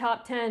finished in the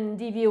top 10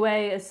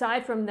 DVOA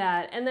aside from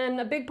that. And then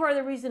a big part of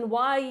the reason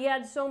why he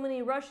had so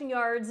many rushing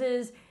yards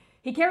is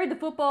he carried the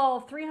football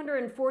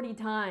 340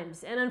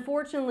 times. And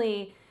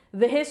unfortunately,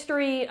 the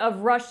history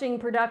of rushing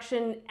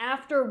production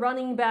after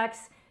running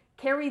backs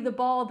carry the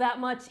ball that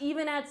much,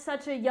 even at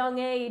such a young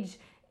age,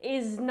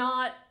 is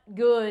not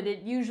good.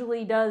 It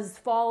usually does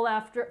fall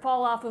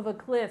off of a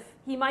cliff.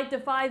 He might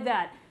defy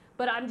that,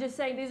 but I'm just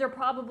saying these are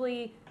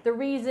probably the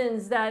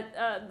reasons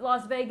that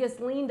Las Vegas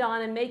leaned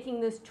on in making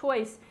this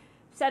choice,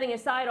 setting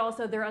aside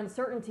also their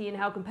uncertainty in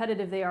how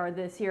competitive they are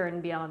this year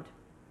and beyond.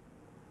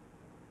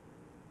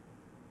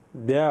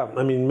 Yeah,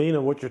 I mean, Mina,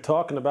 what you're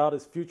talking about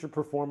is future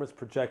performance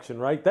projection,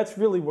 right? That's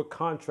really what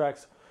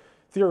contracts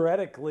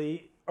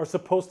theoretically are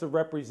supposed to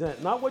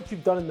represent. Not what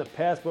you've done in the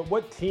past, but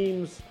what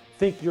teams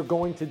think you're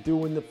going to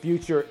do in the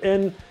future.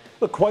 And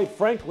look, quite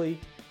frankly,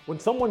 when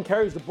someone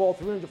carries the ball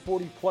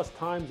 340 plus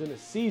times in a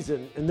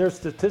season, and there's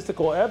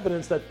statistical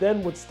evidence that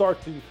then would start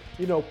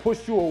to,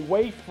 push you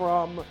away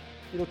from,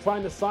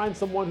 trying to sign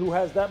someone who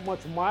has that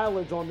much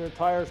mileage on their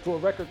tires to a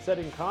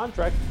record-setting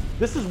contract,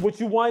 this is what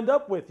you wind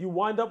up with. You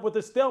wind up with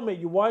a stalemate.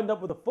 You wind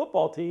up with a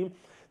football team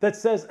that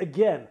says,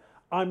 again,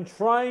 I'm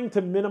trying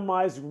to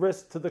minimize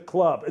risk to the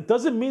club. It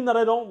doesn't mean that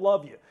I don't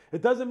love you.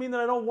 It doesn't mean that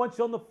I don't want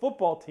you on the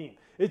football team.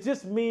 It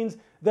just means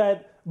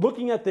that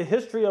looking at the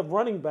history of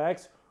running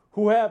backs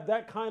who have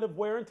that kind of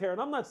wear and tear,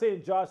 and I'm not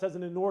saying Josh has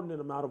an inordinate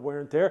amount of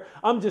wear and tear.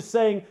 I'm just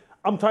saying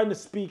I'm trying to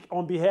speak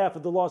on behalf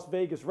of the Las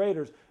Vegas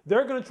Raiders.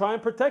 They're going to try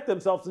and protect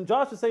themselves. And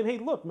Josh is saying, hey,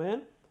 look,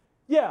 man,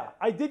 yeah,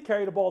 I did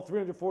carry the ball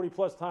 340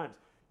 plus times.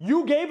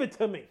 You gave it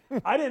to me.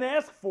 I didn't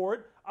ask for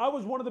it. I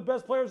was one of the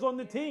best players on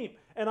the team,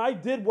 and I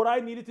did what I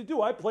needed to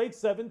do. I played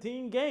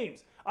 17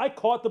 games. I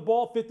caught the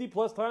ball 50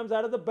 plus times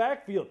out of the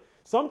backfield.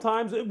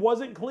 Sometimes it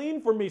wasn't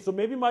clean for me, so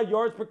maybe my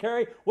yards per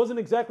carry wasn't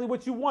exactly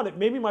what you wanted.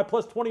 Maybe my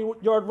plus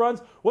 20-yard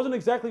runs wasn't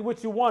exactly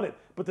what you wanted.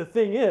 But the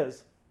thing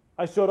is,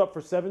 I showed up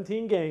for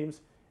 17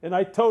 games, and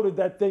I toted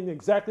that thing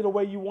exactly the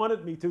way you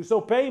wanted me to, so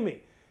pay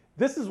me.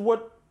 This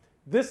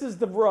is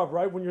the rub,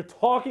 right? When you're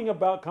talking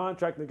about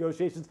contract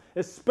negotiations,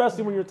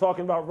 especially when you're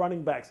talking about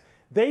running backs.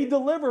 They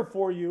deliver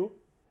for you,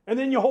 and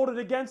then you hold it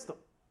against them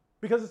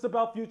because it's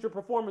about future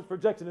performance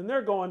projection. And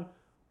they're going,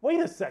 wait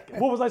a second,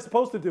 what was I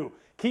supposed to do?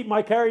 Keep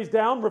my carries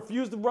down,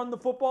 refuse to run the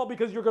football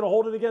because you're going to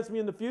hold it against me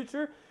in the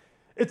future?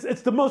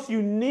 It's the most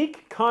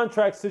unique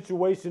contract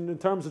situation in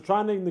terms of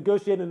trying to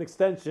negotiate an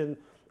extension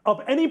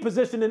of any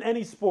position in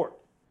any sport.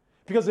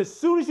 Because as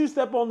soon as you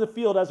step on the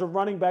field as a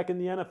running back in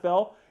the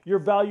NFL, your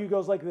value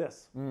goes like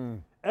this.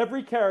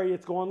 Every carry,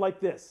 it's going like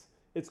this.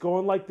 It's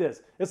going like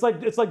this. It's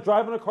like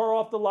driving a car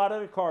off the lot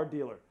at a car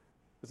dealer.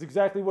 It's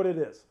exactly what it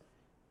is.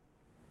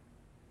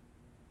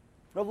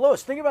 Now,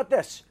 Lewis, think about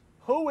this.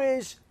 Who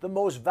is the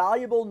most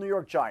valuable New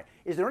York Giant?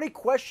 Is there any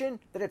question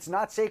that it's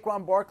not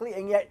Saquon Barkley?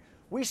 And yet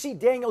we see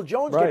Daniel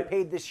Jones get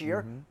paid this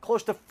year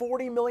close to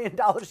 $40 million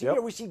a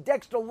year. We see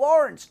Dexter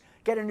Lawrence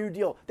get a new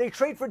deal. They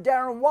trade for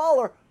Darren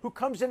Waller, who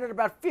comes in at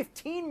about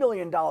 $15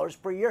 million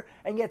per year,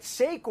 and yet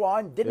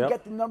Saquon didn't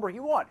get the number he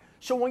wanted.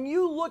 So when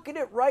you look at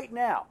it right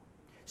now,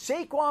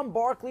 Saquon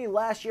Barkley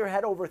last year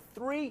had over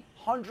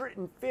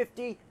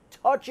 350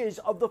 touches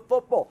of the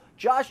football.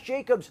 Josh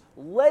Jacobs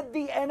led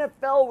the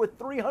NFL with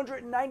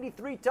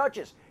 393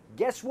 touches.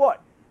 Guess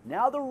what?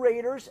 Now the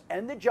Raiders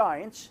and the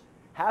Giants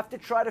have to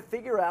try to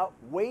figure out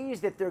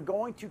ways that they're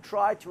going to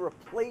try to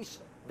replace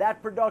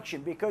that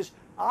production, because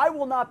I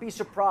will not be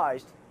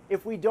surprised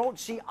if we don't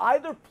see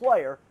either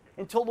player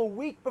until the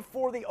week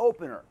before the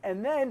opener.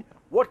 And then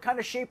what kind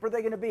of shape are they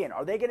going to be in?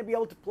 Are they going to be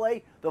able to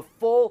play the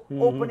full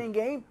opening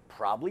game?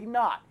 Probably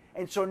not.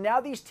 And so now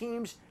these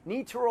teams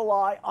need to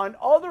rely on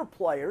other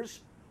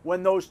players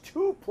when those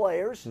two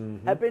players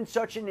have been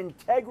such an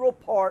integral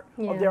part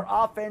of their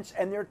offense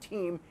and their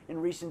team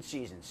in recent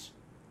seasons.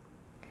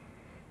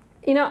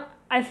 You know,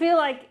 I feel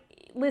like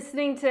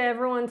listening to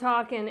everyone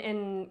talk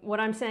and what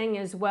I'm saying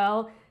as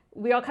well,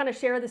 we all kind of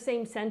share the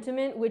same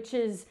sentiment, which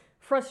is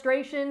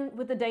frustration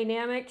with the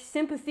dynamic,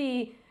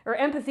 sympathy or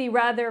empathy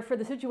rather for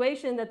the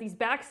situation that these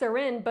backs are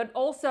in, but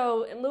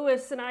also,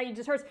 Lewis and I, you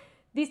just heard,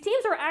 these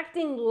teams are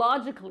acting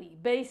logically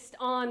based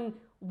on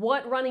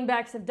what running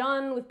backs have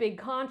done with big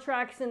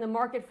contracts and the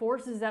market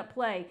forces at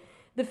play.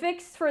 The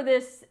fix for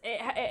this,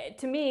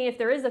 to me, if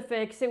there is a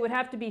fix, it would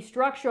have to be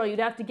structural. You'd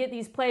have to get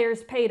these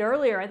players paid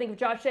earlier. I think of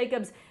Josh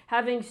Jacobs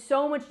having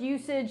so much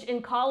usage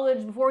in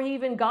college before he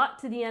even got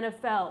to the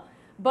NFL.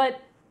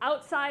 But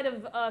outside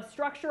of a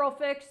structural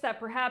fix that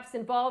perhaps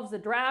involves the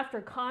draft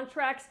or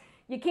contracts,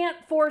 you can't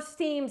force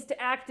teams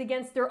to act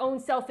against their own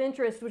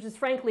self-interest, which is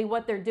frankly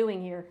what they're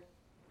doing here.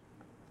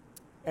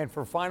 And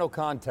for final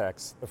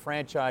context, the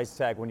franchise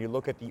tag, when you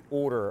look at the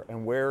order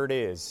and where it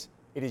is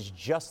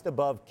just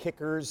above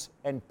kickers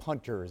and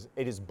punters.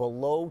 It is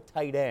below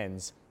tight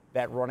ends,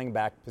 that running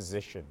back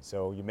position.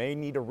 So you may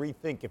need to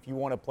rethink, if you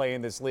want to play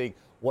in this league,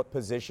 what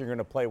position you're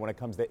going to play when it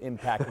comes to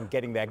impact and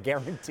getting that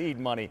guaranteed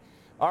money.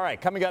 All right,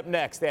 coming up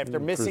next, after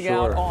missing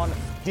out on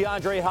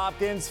DeAndre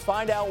Hopkins,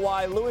 find out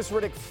why Louis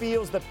Riddick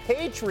feels the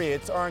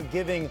Patriots aren't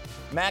giving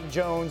Mac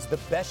Jones the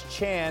best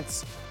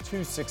chance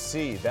to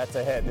succeed. That's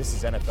ahead. This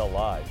is NFL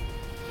Live.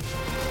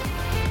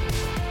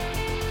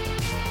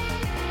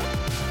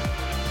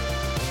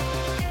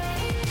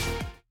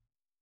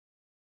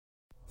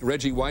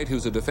 Reggie White,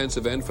 who's a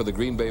defensive end for the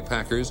Green Bay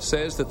Packers,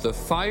 says that the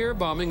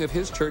firebombing of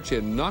his church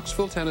in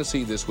Knoxville,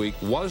 Tennessee this week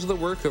was the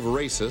work of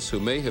racists who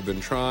may have been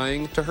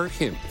trying to hurt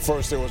him.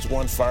 First there was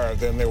one fire,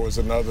 then there was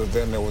another,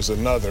 then there was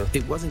another.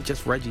 It wasn't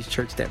just Reggie's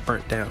church that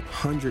burnt down.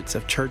 Hundreds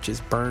of churches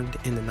burned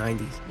in the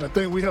 90s. I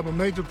think we have a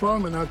major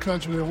problem in our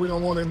country that we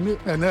don't want to admit,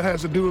 and that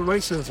has to do with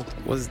racism.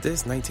 Was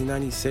this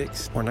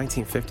 1996 or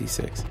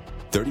 1956?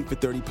 30 for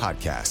 30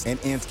 podcast and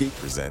Anscape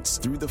presents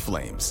Through the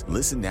Flames.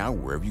 Listen now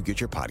wherever you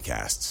get your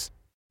podcasts.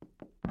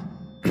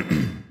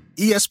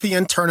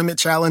 ESPN Tournament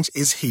Challenge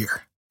is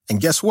here. And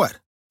guess what?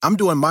 I'm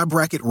doing my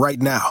bracket right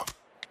now.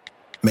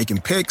 Making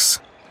picks,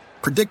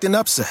 predicting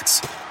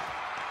upsets,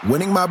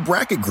 winning my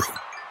bracket group,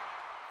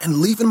 and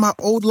leaving my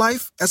old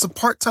life as a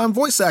part-time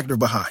voice actor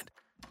behind.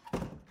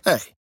 Hey,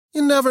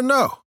 you never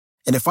know.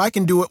 And if I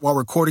can do it while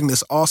recording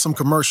this awesome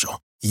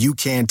commercial, you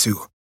can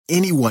too.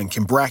 Anyone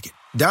can bracket.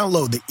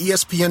 Download the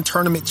ESPN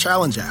Tournament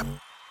Challenge app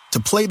to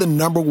play the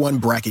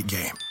 #1 bracket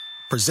game.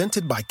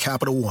 Presented by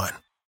Capital One.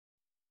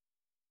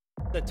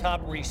 The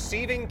top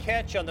receiving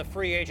catch on the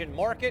free agent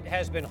market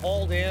has been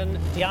hauled in.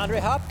 DeAndre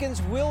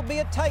Hopkins will be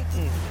a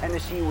Titan.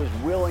 Tennessee was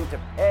willing to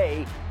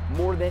pay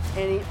more than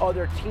any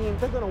other team.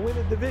 They're going to win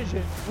a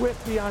division with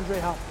DeAndre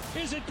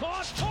Hopkins. Is it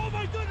caught? Oh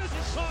my goodness,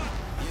 it's caught!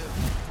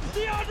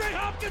 DeAndre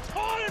Hopkins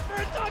caught it for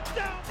a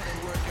touchdown!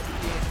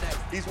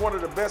 He's one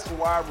of the best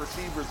wide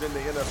receivers in the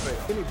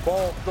NFL. Any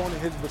ball thrown in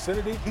his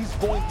vicinity, he's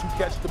going to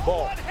catch the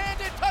ball.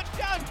 One-handed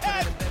touchdown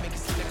catch!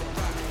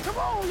 Come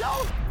on,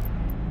 yo!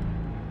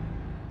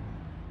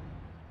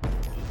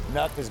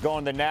 Nuck has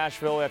gone to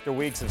Nashville after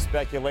weeks of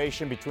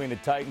speculation between the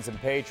Titans and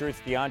Patriots.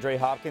 DeAndre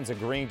Hopkins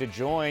agreeing to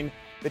join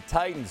the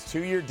Titans.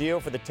 2-year deal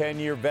for the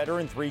 10-year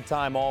veteran,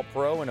 3-time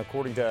All-Pro. And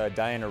according to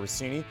Diana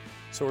Rossini,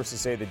 sources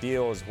say the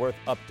deal is worth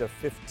up to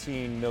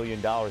 $15 million.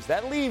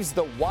 That leaves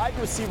the wide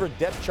receiver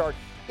depth chart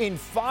in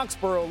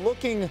Foxborough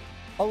looking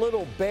a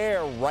little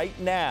bare right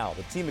now.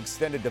 The team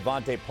extended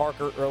Devontae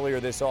Parker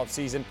earlier this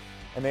offseason,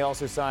 and they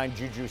also signed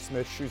Juju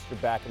Smith-Schuster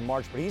back in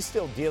March. But he's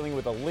still dealing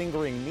with a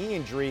lingering knee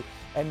injury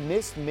and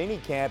missed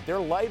minicamp. They're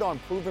light on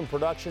proven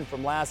production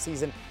from last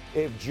season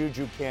if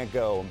Juju can't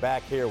go. And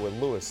back here with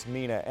Lewis,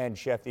 Mina, and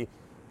Shefty.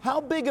 How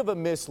big of a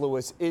miss,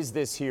 Lewis, is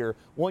this here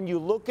when you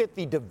look at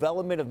the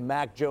development of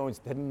Mac Jones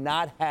to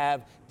not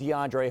have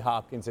DeAndre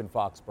Hopkins in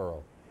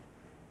Foxborough?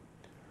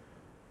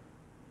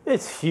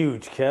 It's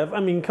huge, Kev. I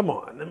mean, come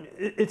on. I mean,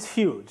 it's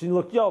huge. And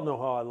look, y'all know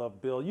how I love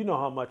Bill. You know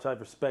how much I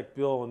respect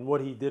Bill and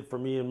what he did for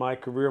me in my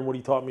career and what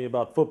he taught me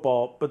about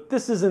football. But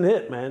this isn't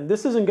it, man.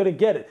 This isn't going to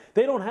get it.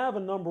 They don't have a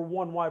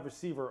 #1 wide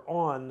receiver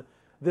on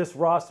this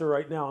roster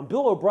right now. And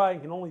Bill O'Brien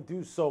can only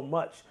do so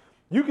much.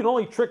 you can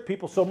only trick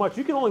people so much.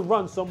 You can only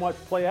run so much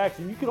play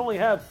action. You can only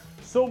have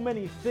so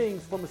many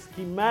things from a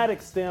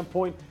schematic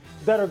standpoint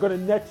that are going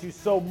to net you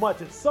so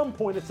much. At some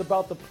point, it's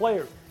about the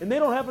players. And they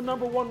don't have a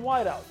number one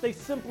wideout. They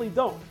simply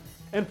don't.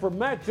 And for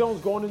Mac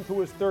Jones going into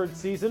his third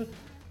season,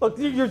 look,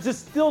 you're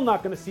just still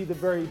not going to see the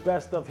very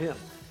best of him.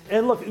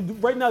 And look,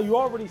 right now you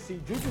already see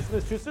Juju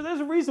Smith-Schuster. There's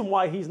a reason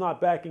why he's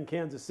not back in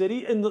Kansas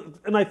City. And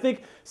I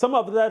think some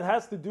of that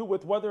has to do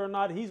with whether or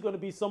not he's going to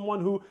be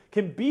someone who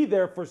can be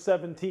there for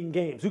 17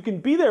 games, who can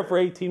be there for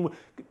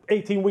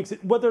 18 weeks,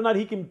 whether or not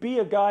he can be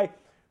a guy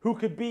who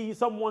could be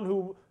someone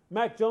who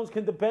Mac Jones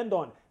can depend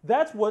on.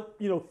 That's what,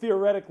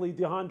 theoretically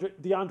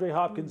DeAndre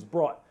Hopkins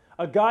brought.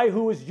 A guy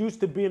who is used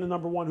to being a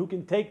number one, who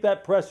can take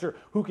that pressure,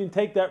 who can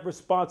take that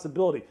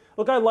responsibility.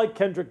 Look, I like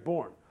Kendrick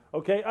Bourne,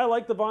 okay? I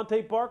like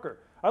Devontae Parker.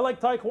 I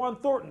like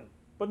Tyquan Thornton,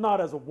 but not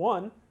as a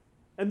one.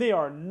 And they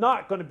are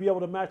not going to be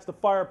able to match the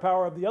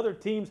firepower of the other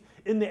teams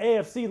in the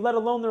AFC, let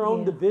alone their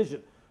own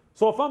division.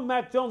 So if I'm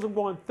Mac Jones, I'm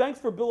going, thanks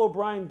for Bill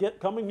O'Brien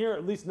coming here.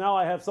 At least now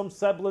I have some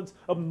semblance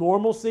of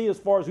normalcy as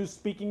far as who's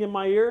speaking in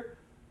my ear.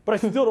 But I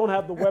still don't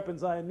have the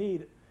weapons I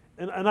need.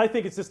 And I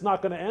think it's just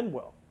not going to end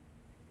well.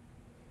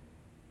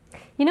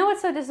 You know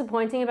what's so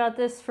disappointing about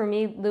this for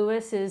me,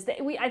 Lewis, is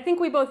that I think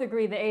we both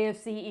agree the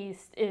AFC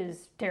East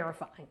is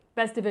terrifying.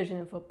 Best division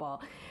in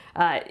football.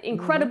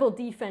 Incredible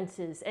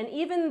defenses. And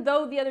even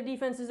though the other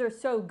defenses are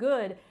so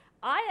good,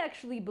 I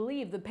actually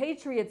believe the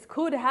Patriots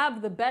could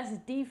have the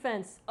best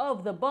defense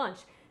of the bunch.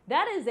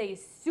 That is a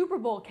Super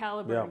Bowl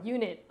caliber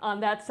unit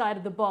on that side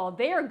of the ball.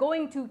 They are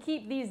going to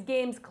keep these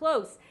games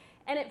close.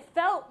 And it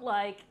felt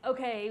like,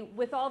 okay,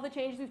 with all the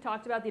changes we've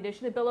talked about, the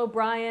addition of Bill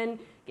O'Brien,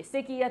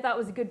 Gesicki I thought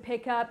was a good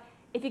pickup.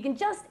 If you can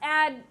just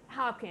add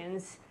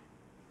Hopkins,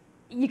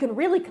 you can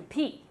really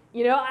compete.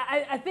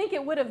 I think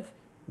it would have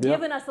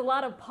given us a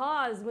lot of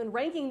pause when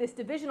ranking this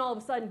division all of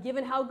a sudden,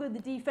 given how good the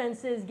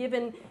defense is,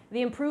 given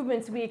the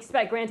improvements we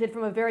expect, granted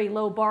from a very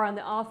low bar on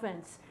the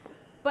offense.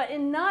 But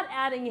in not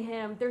adding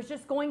him, there's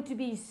just going to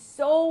be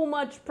so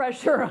much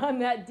pressure on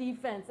that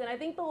defense. And I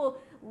think they'll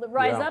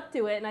rise up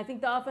to it, and I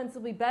think the offense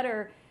will be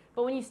better.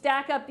 But when you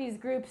stack up these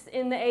groups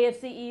in the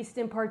AFC East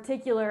in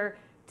particular,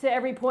 to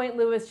every point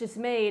Lewis just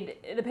made,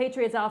 the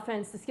Patriots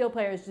offense, the skill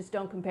players just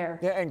don't compare.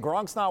 Yeah, and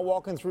Gronk's not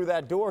walking through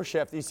that door,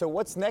 Shefty. So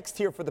what's next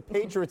here for the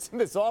Patriots in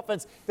this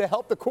offense to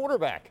help the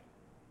quarterback?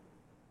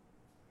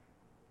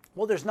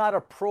 Well, there's not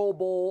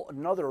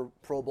another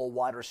Pro Bowl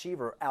wide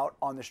receiver out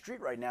on the street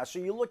right now. So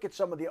you look at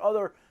some of the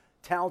other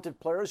talented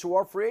players who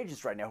are free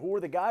agents right now. Who are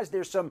the guys?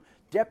 There's some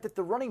depth at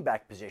the running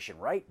back position,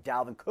 right?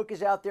 Dalvin Cook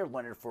is out there.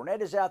 Leonard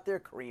Fournette is out there.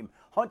 Kareem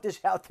Hunt is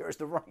out there as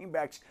the running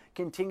backs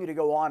continue to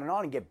go on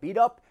and get beat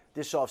up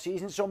this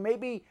offseason. So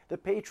maybe the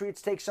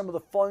Patriots take some of the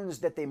funds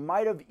that they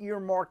might have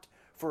earmarked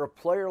for a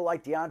player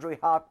like DeAndre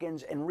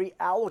Hopkins and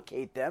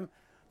reallocate them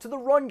to the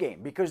run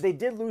game, because they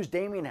did lose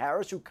Damian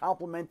Harris, who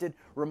complemented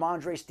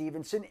Ramondre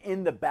Stevenson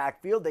in the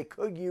backfield. They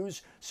could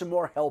use some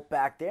more help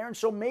back there, and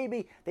so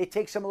maybe they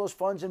take some of those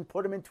funds and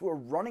put them into a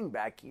running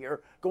back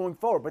here going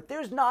forward. But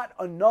there's not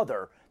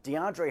another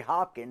DeAndre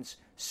Hopkins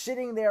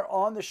sitting there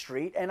on the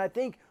street, and I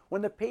think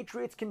when the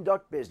Patriots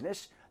conduct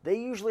business, they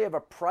usually have a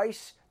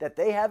price that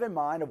they have in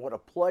mind of what a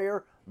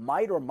player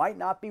might or might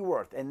not be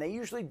worth, and they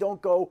usually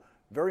don't go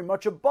very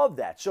much above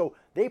that. So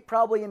they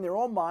probably in their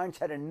own minds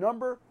had a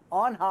number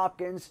on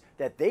Hopkins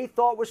that they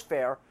thought was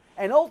fair,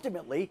 and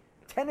ultimately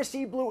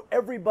Tennessee blew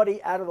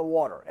everybody out of the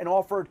water and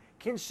offered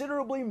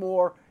considerably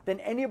more than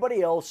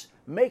anybody else,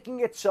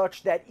 making it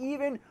such that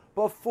even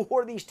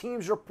before these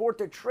teams report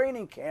to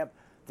training camp,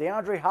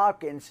 DeAndre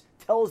Hopkins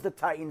tells the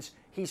Titans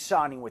he's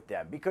signing with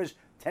them because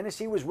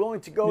Tennessee was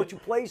willing to go to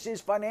places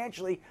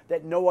financially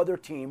that no other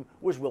team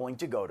was willing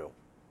to go to.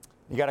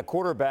 You got a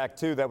quarterback,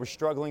 too, that was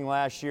struggling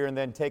last year and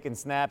then taking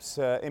snaps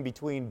in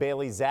between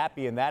Bailey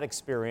Zappi and that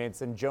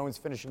experience, and Jones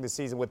finishing the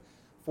season with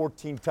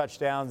 14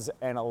 touchdowns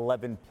and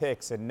 11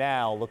 picks, and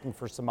now looking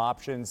for some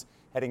options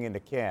heading into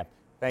camp.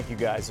 Thank you,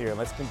 guys, here.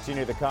 Let's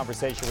continue the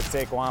conversation with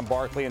Saquon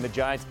Barkley and the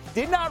Giants.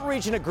 Did not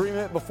reach an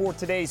agreement before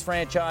today's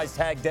franchise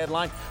tag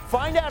deadline.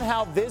 Find out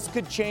how this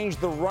could change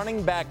the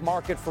running back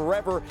market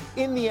forever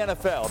in the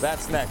NFL.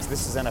 That's next.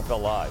 This is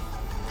NFL Live.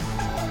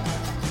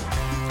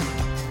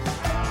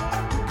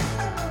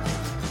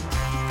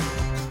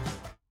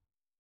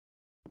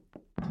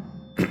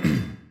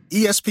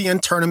 ESPN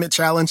Tournament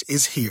Challenge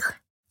is here.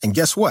 And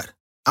guess what?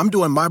 I'm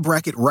doing my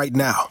bracket right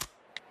now.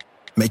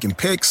 Making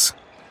picks,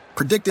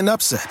 predicting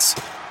upsets,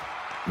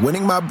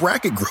 winning my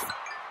bracket group,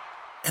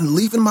 and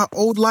leaving my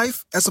old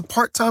life as a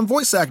part-time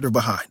voice actor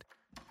behind.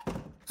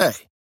 Hey,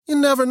 you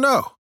never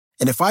know.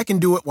 And if I can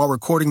do it while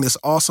recording this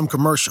awesome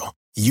commercial,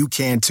 you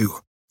can too.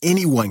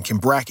 Anyone can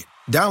bracket.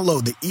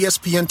 Download the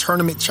ESPN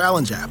Tournament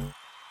Challenge app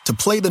to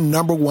play the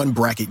 #1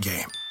 bracket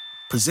game.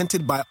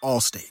 Presented by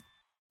Allstate.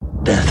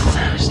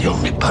 Death is the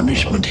only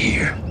punishment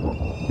here.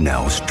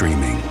 Now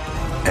streaming.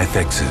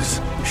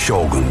 FX's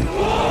Shogun.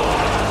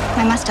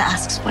 My master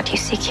asks, what do you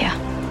seek here?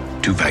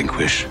 To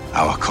vanquish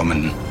our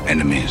common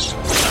enemies.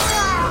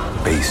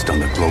 Based on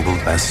the global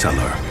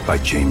bestseller by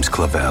James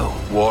Clavell.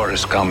 War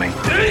is coming.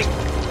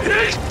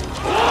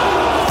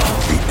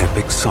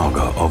 epic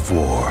saga of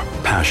war,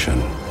 passion,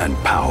 and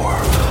power.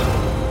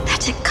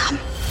 Let it come.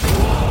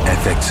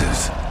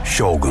 FX's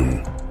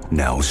Shogun,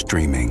 now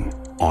streaming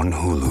on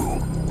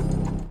Hulu.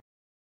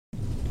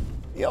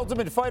 The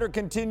Ultimate Fighter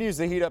continues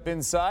to heat up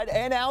inside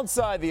and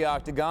outside the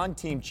octagon.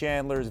 Team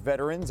Chandler's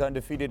veterans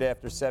undefeated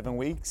after 7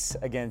 weeks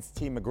against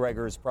Team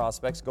McGregor's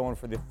prospects, going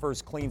for the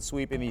first clean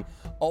sweep in the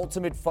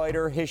Ultimate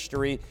Fighter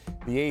history.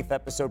 The 8th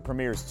episode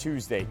premieres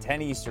Tuesday,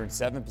 10 Eastern,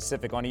 7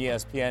 Pacific on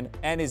ESPN,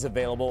 and is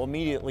available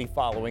immediately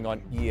following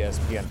on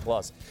ESPN+.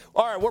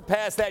 All right, we're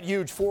past that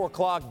huge 4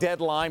 o'clock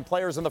deadline.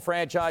 Players on the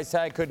franchise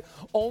tag could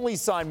only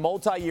sign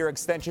multi-year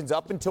extensions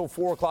up until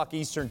 4 o'clock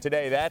Eastern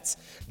today. That's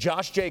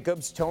Josh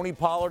Jacobs, Tony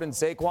Pollard, and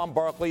Saquon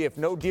Barkley. If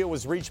no deal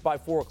was reached by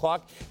 4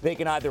 o'clock, they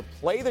can either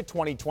play the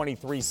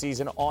 2023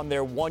 season on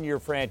their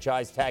 1-year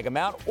franchise tag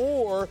amount,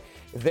 or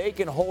they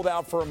can hold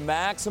out for a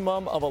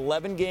maximum of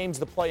 11 games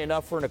to play,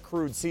 enough for an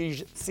accrued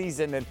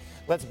season. And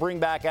let's bring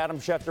back Adam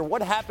Schefter.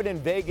 What happened in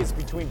Vegas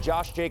between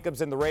Josh Jacobs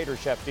and the Raiders,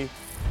 Shefty?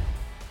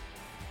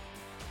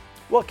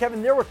 Well,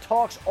 Kevin, there were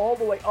talks all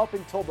the way up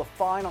until the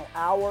final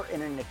hour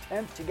in an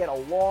attempt to get a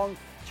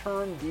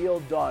long-term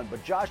deal done.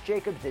 But Josh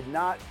Jacobs did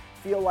not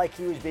feel like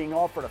he was being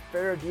offered a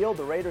fair deal.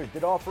 The Raiders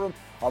did offer him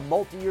a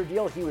multi-year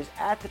deal. He was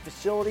at the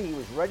facility. He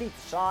was ready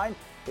to sign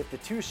if the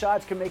two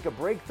sides could make a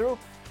breakthrough.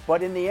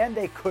 But in the end,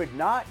 they could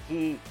not.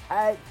 He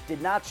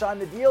did not sign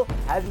the deal,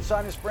 hasn't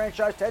signed his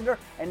franchise tender,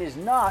 and is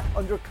not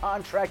under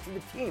contract to the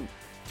team.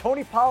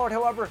 Tony Pollard,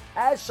 however,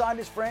 has signed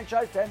his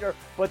franchise tender,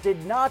 but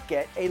did not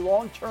get a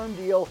long-term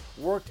deal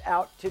worked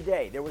out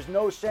today. There was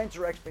no sense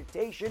or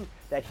expectation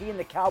that he and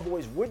the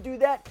Cowboys would do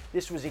that.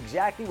 This was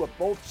exactly what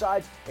both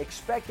sides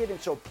expected,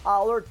 and so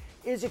Pollard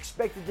is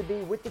expected to be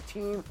with the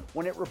team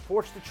when it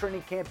reports to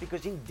training camp,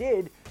 because he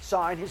did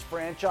sign his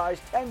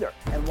franchise tender.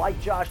 And like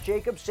Josh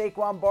Jacobs,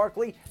 Saquon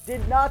Barkley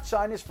did not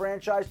sign his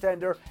franchise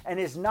tender and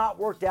has not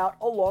worked out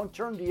a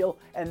long-term deal,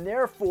 and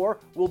therefore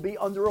will be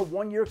under a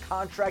 1-year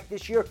contract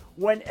this year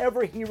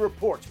whenever he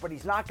reports. But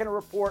he's not going to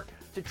report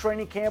to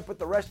training camp with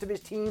the rest of his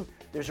team.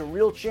 There's a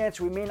real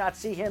chance we may not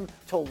see him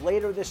till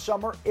later this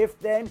summer. If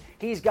then,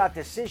 he's got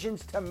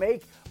decisions to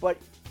make. But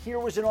here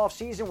was an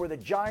offseason where the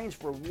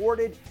Giants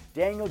rewarded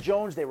Daniel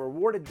Jones. They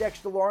rewarded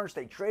Dexter Lawrence.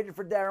 They traded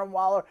for Darren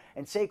Waller.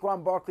 And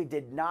Saquon Barkley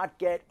did not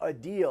get a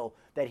deal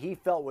that he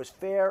felt was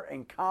fair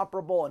and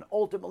comparable, and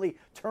ultimately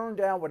turned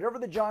down whatever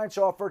the Giants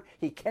offered.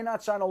 He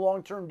cannot sign a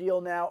long-term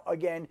deal now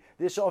again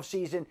this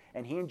offseason.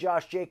 And he and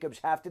Josh Jacobs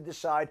have to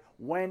decide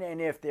when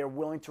and if they're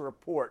willing to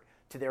report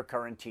to their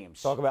current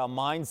teams. Talk about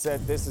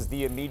mindset. This is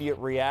the immediate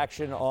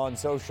reaction on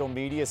social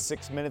media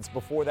 6 minutes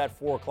before that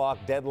 4 o'clock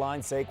deadline.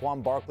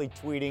 Saquon Barkley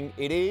tweeting,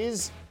 "It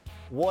is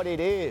what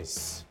it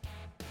is."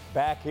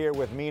 Back here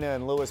with Mina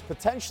and Lewis.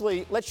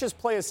 Potentially, let's just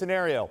play a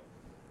scenario.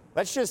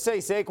 Let's just say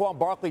Saquon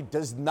Barkley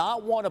does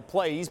not want to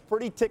play. He's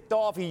pretty ticked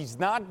off. He's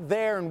not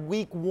there in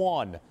week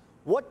 1.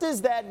 What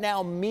does that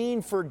now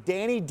mean for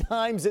Danny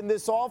Dimes in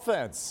this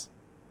offense?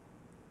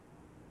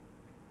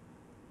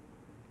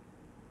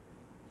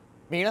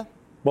 Mina?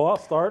 Well, I'll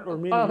start, or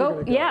Mina?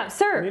 Go. Yeah,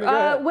 sir.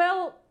 Mina,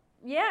 well,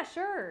 yeah,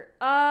 sure.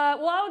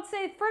 Well, I would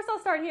say first I'll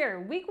start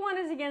here. Week 1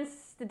 is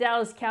against the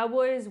Dallas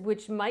Cowboys,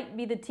 which might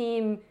be the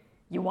team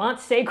you want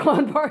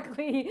Saquon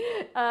Barkley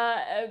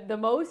the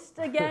most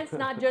against,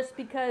 not just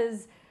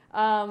because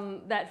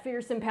that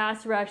fearsome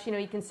pass rush,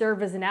 he can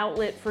serve as an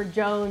outlet for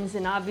Jones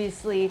and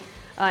obviously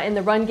in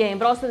the run game,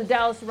 but also the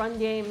Dallas run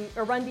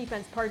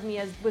defense,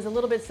 was a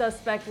little bit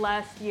suspect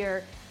last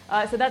year.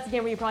 So that's a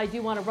game where you probably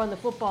do want to run the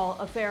football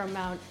a fair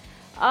amount.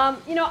 I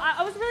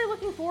was really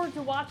looking forward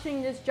to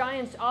watching this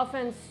Giants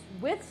offense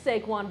with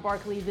Saquon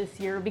Barkley this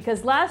year,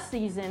 because last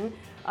season,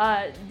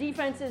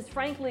 defenses,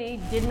 frankly,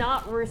 did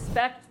not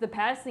respect the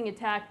passing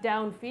attack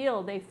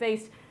downfield. They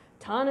faced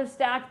a ton of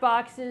stacked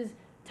boxes,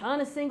 ton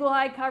of single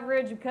high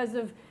coverage because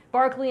of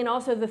Barkley and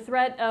also the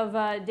threat of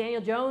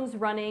Daniel Jones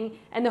running.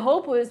 And the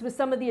hope was, with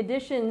some of the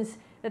additions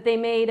that they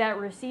made at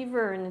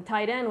receiver and the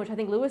tight end, which I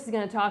think Lewis is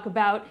going to talk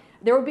about,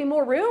 there would be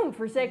more room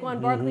for Saquon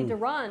Barkley to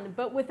run.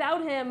 But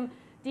without him,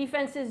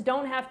 defenses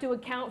don't have to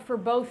account for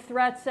both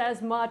threats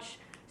as much,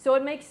 so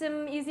it makes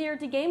them easier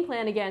to game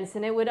plan against,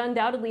 and it would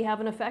undoubtedly have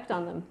an effect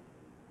on them.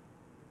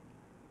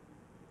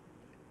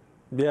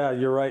 Yeah,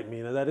 you're right,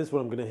 Mina. That is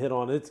what I'm going to hit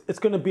on. It's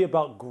going to be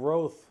about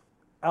growth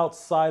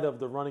outside of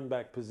the running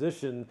back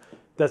position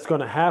that's going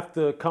to have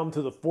to come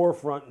to the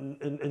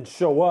forefront and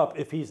show up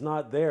if he's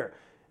not there.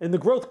 And the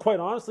growth,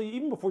 quite honestly,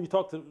 even before you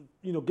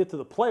get to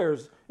the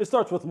players, it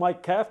starts with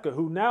Mike Kafka,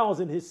 who now is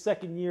in his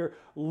second year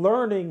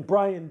learning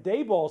Brian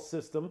Daboll's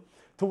system,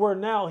 to where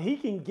now he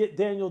can get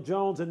Daniel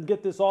Jones and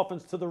get this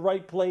offense to the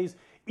right plays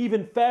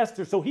even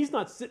faster. So he's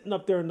not sitting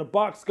up there in the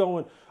box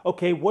going,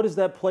 okay, what is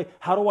that play?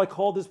 How do I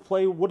call this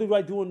play? What did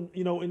I do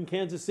in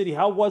Kansas City?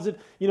 How was it?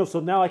 So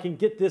now I can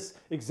get this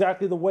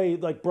exactly the way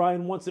like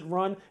Brian wants it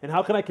run. And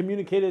how can I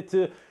communicate it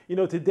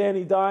to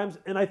Danny Dimes?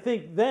 And I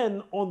think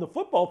then on the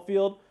football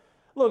field,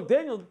 look,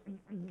 Daniel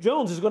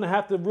Jones is going to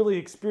have to really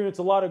experience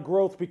a lot of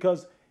growth,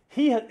 because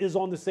he is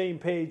on the same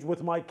page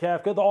with Mike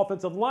Kafka. The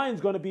offensive line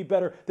is going to be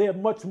better. They have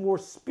much more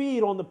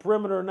speed on the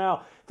perimeter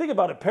now. Think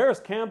about it.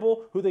 Paris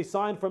Campbell, who they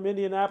signed from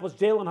Indianapolis,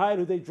 Jalen Hyatt,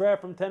 who they draft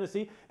from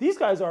Tennessee. These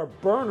guys are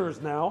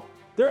burners now.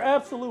 They're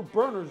absolute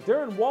burners.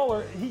 Darren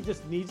Waller, he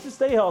just needs to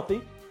stay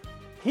healthy.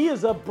 He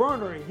is a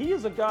burner. He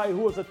is a guy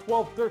who was a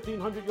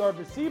 1,300-yard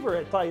receiver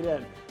at tight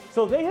end.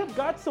 So they have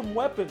got some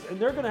weapons, and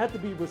they're going to have to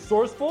be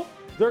resourceful.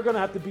 They're going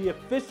to have to be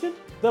efficient.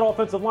 That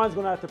offensive line is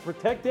going to have to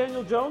protect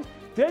Daniel Jones.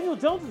 Daniel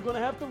Jones is going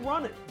to have to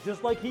run it,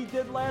 just like he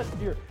did last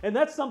year. And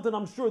that's something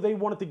I'm sure they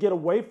wanted to get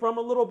away from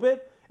a little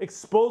bit,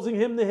 exposing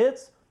him to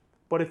hits.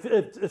 But if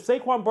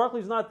Saquon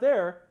Barkley's not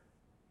there,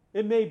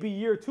 it may be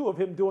year 2 of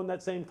him doing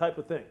that same type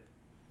of thing.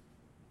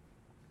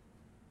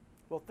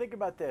 Well, think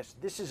about this.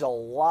 This is a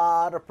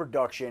lot of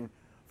production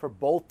for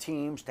both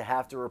teams to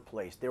have to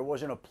replace. There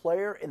wasn't a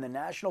player in the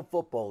National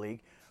Football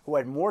League who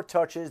had more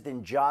touches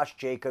than Josh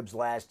Jacobs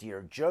last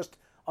year, just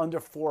under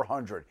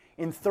 400.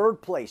 In third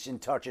place in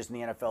touches in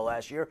the NFL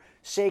last year,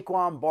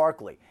 Saquon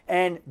Barkley.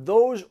 And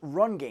those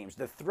run games,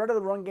 the threat of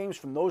the run games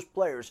from those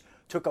players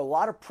took a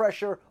lot of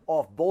pressure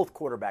off both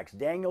quarterbacks,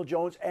 Daniel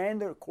Jones and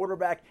the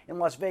quarterback in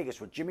Las Vegas.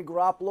 With Jimmy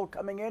Garoppolo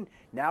coming in,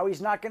 now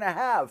he's not going to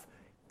have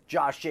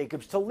Josh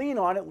Jacobs to lean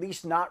on, at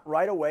least not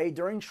right away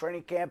during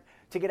training camp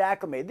to get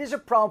acclimated. This is a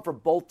problem for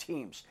both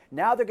teams.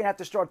 Now they're going to have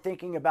to start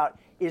thinking about,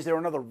 is there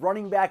another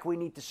running back we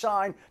need to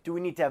sign? Do we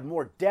need to have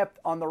more depth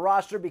on the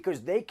roster? Because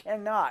they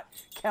cannot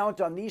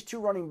count on these two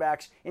running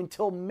backs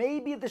until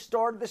maybe the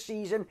start of the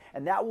season,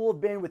 and that will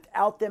have been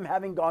without them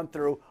having gone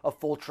through a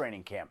full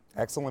training camp.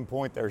 Excellent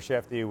point there,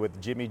 Shefty,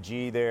 with Jimmy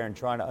G there and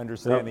trying to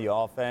understand the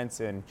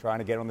offense and trying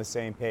to get on the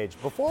same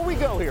page. Before we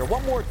go here,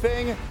 one more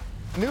thing.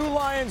 New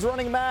Lions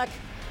running back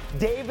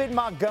David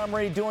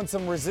Montgomery doing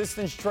some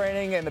resistance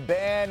training, and the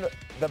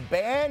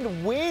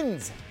band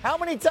wins. How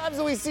many times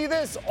do we see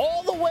this?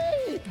 All the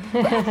way.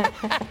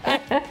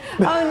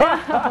 Oh,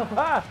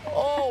 no.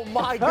 Oh,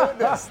 my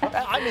goodness.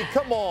 I mean,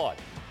 come on.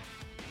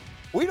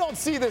 We don't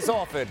see this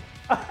often.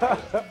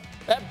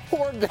 That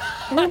poor guy.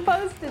 Who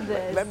posted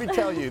this? Let me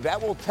tell you,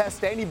 that will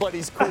test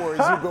anybody's core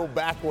as you go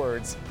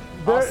backwards.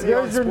 There's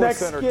your next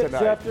skit,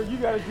 tonight. Schefter. You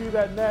got to do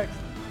that next.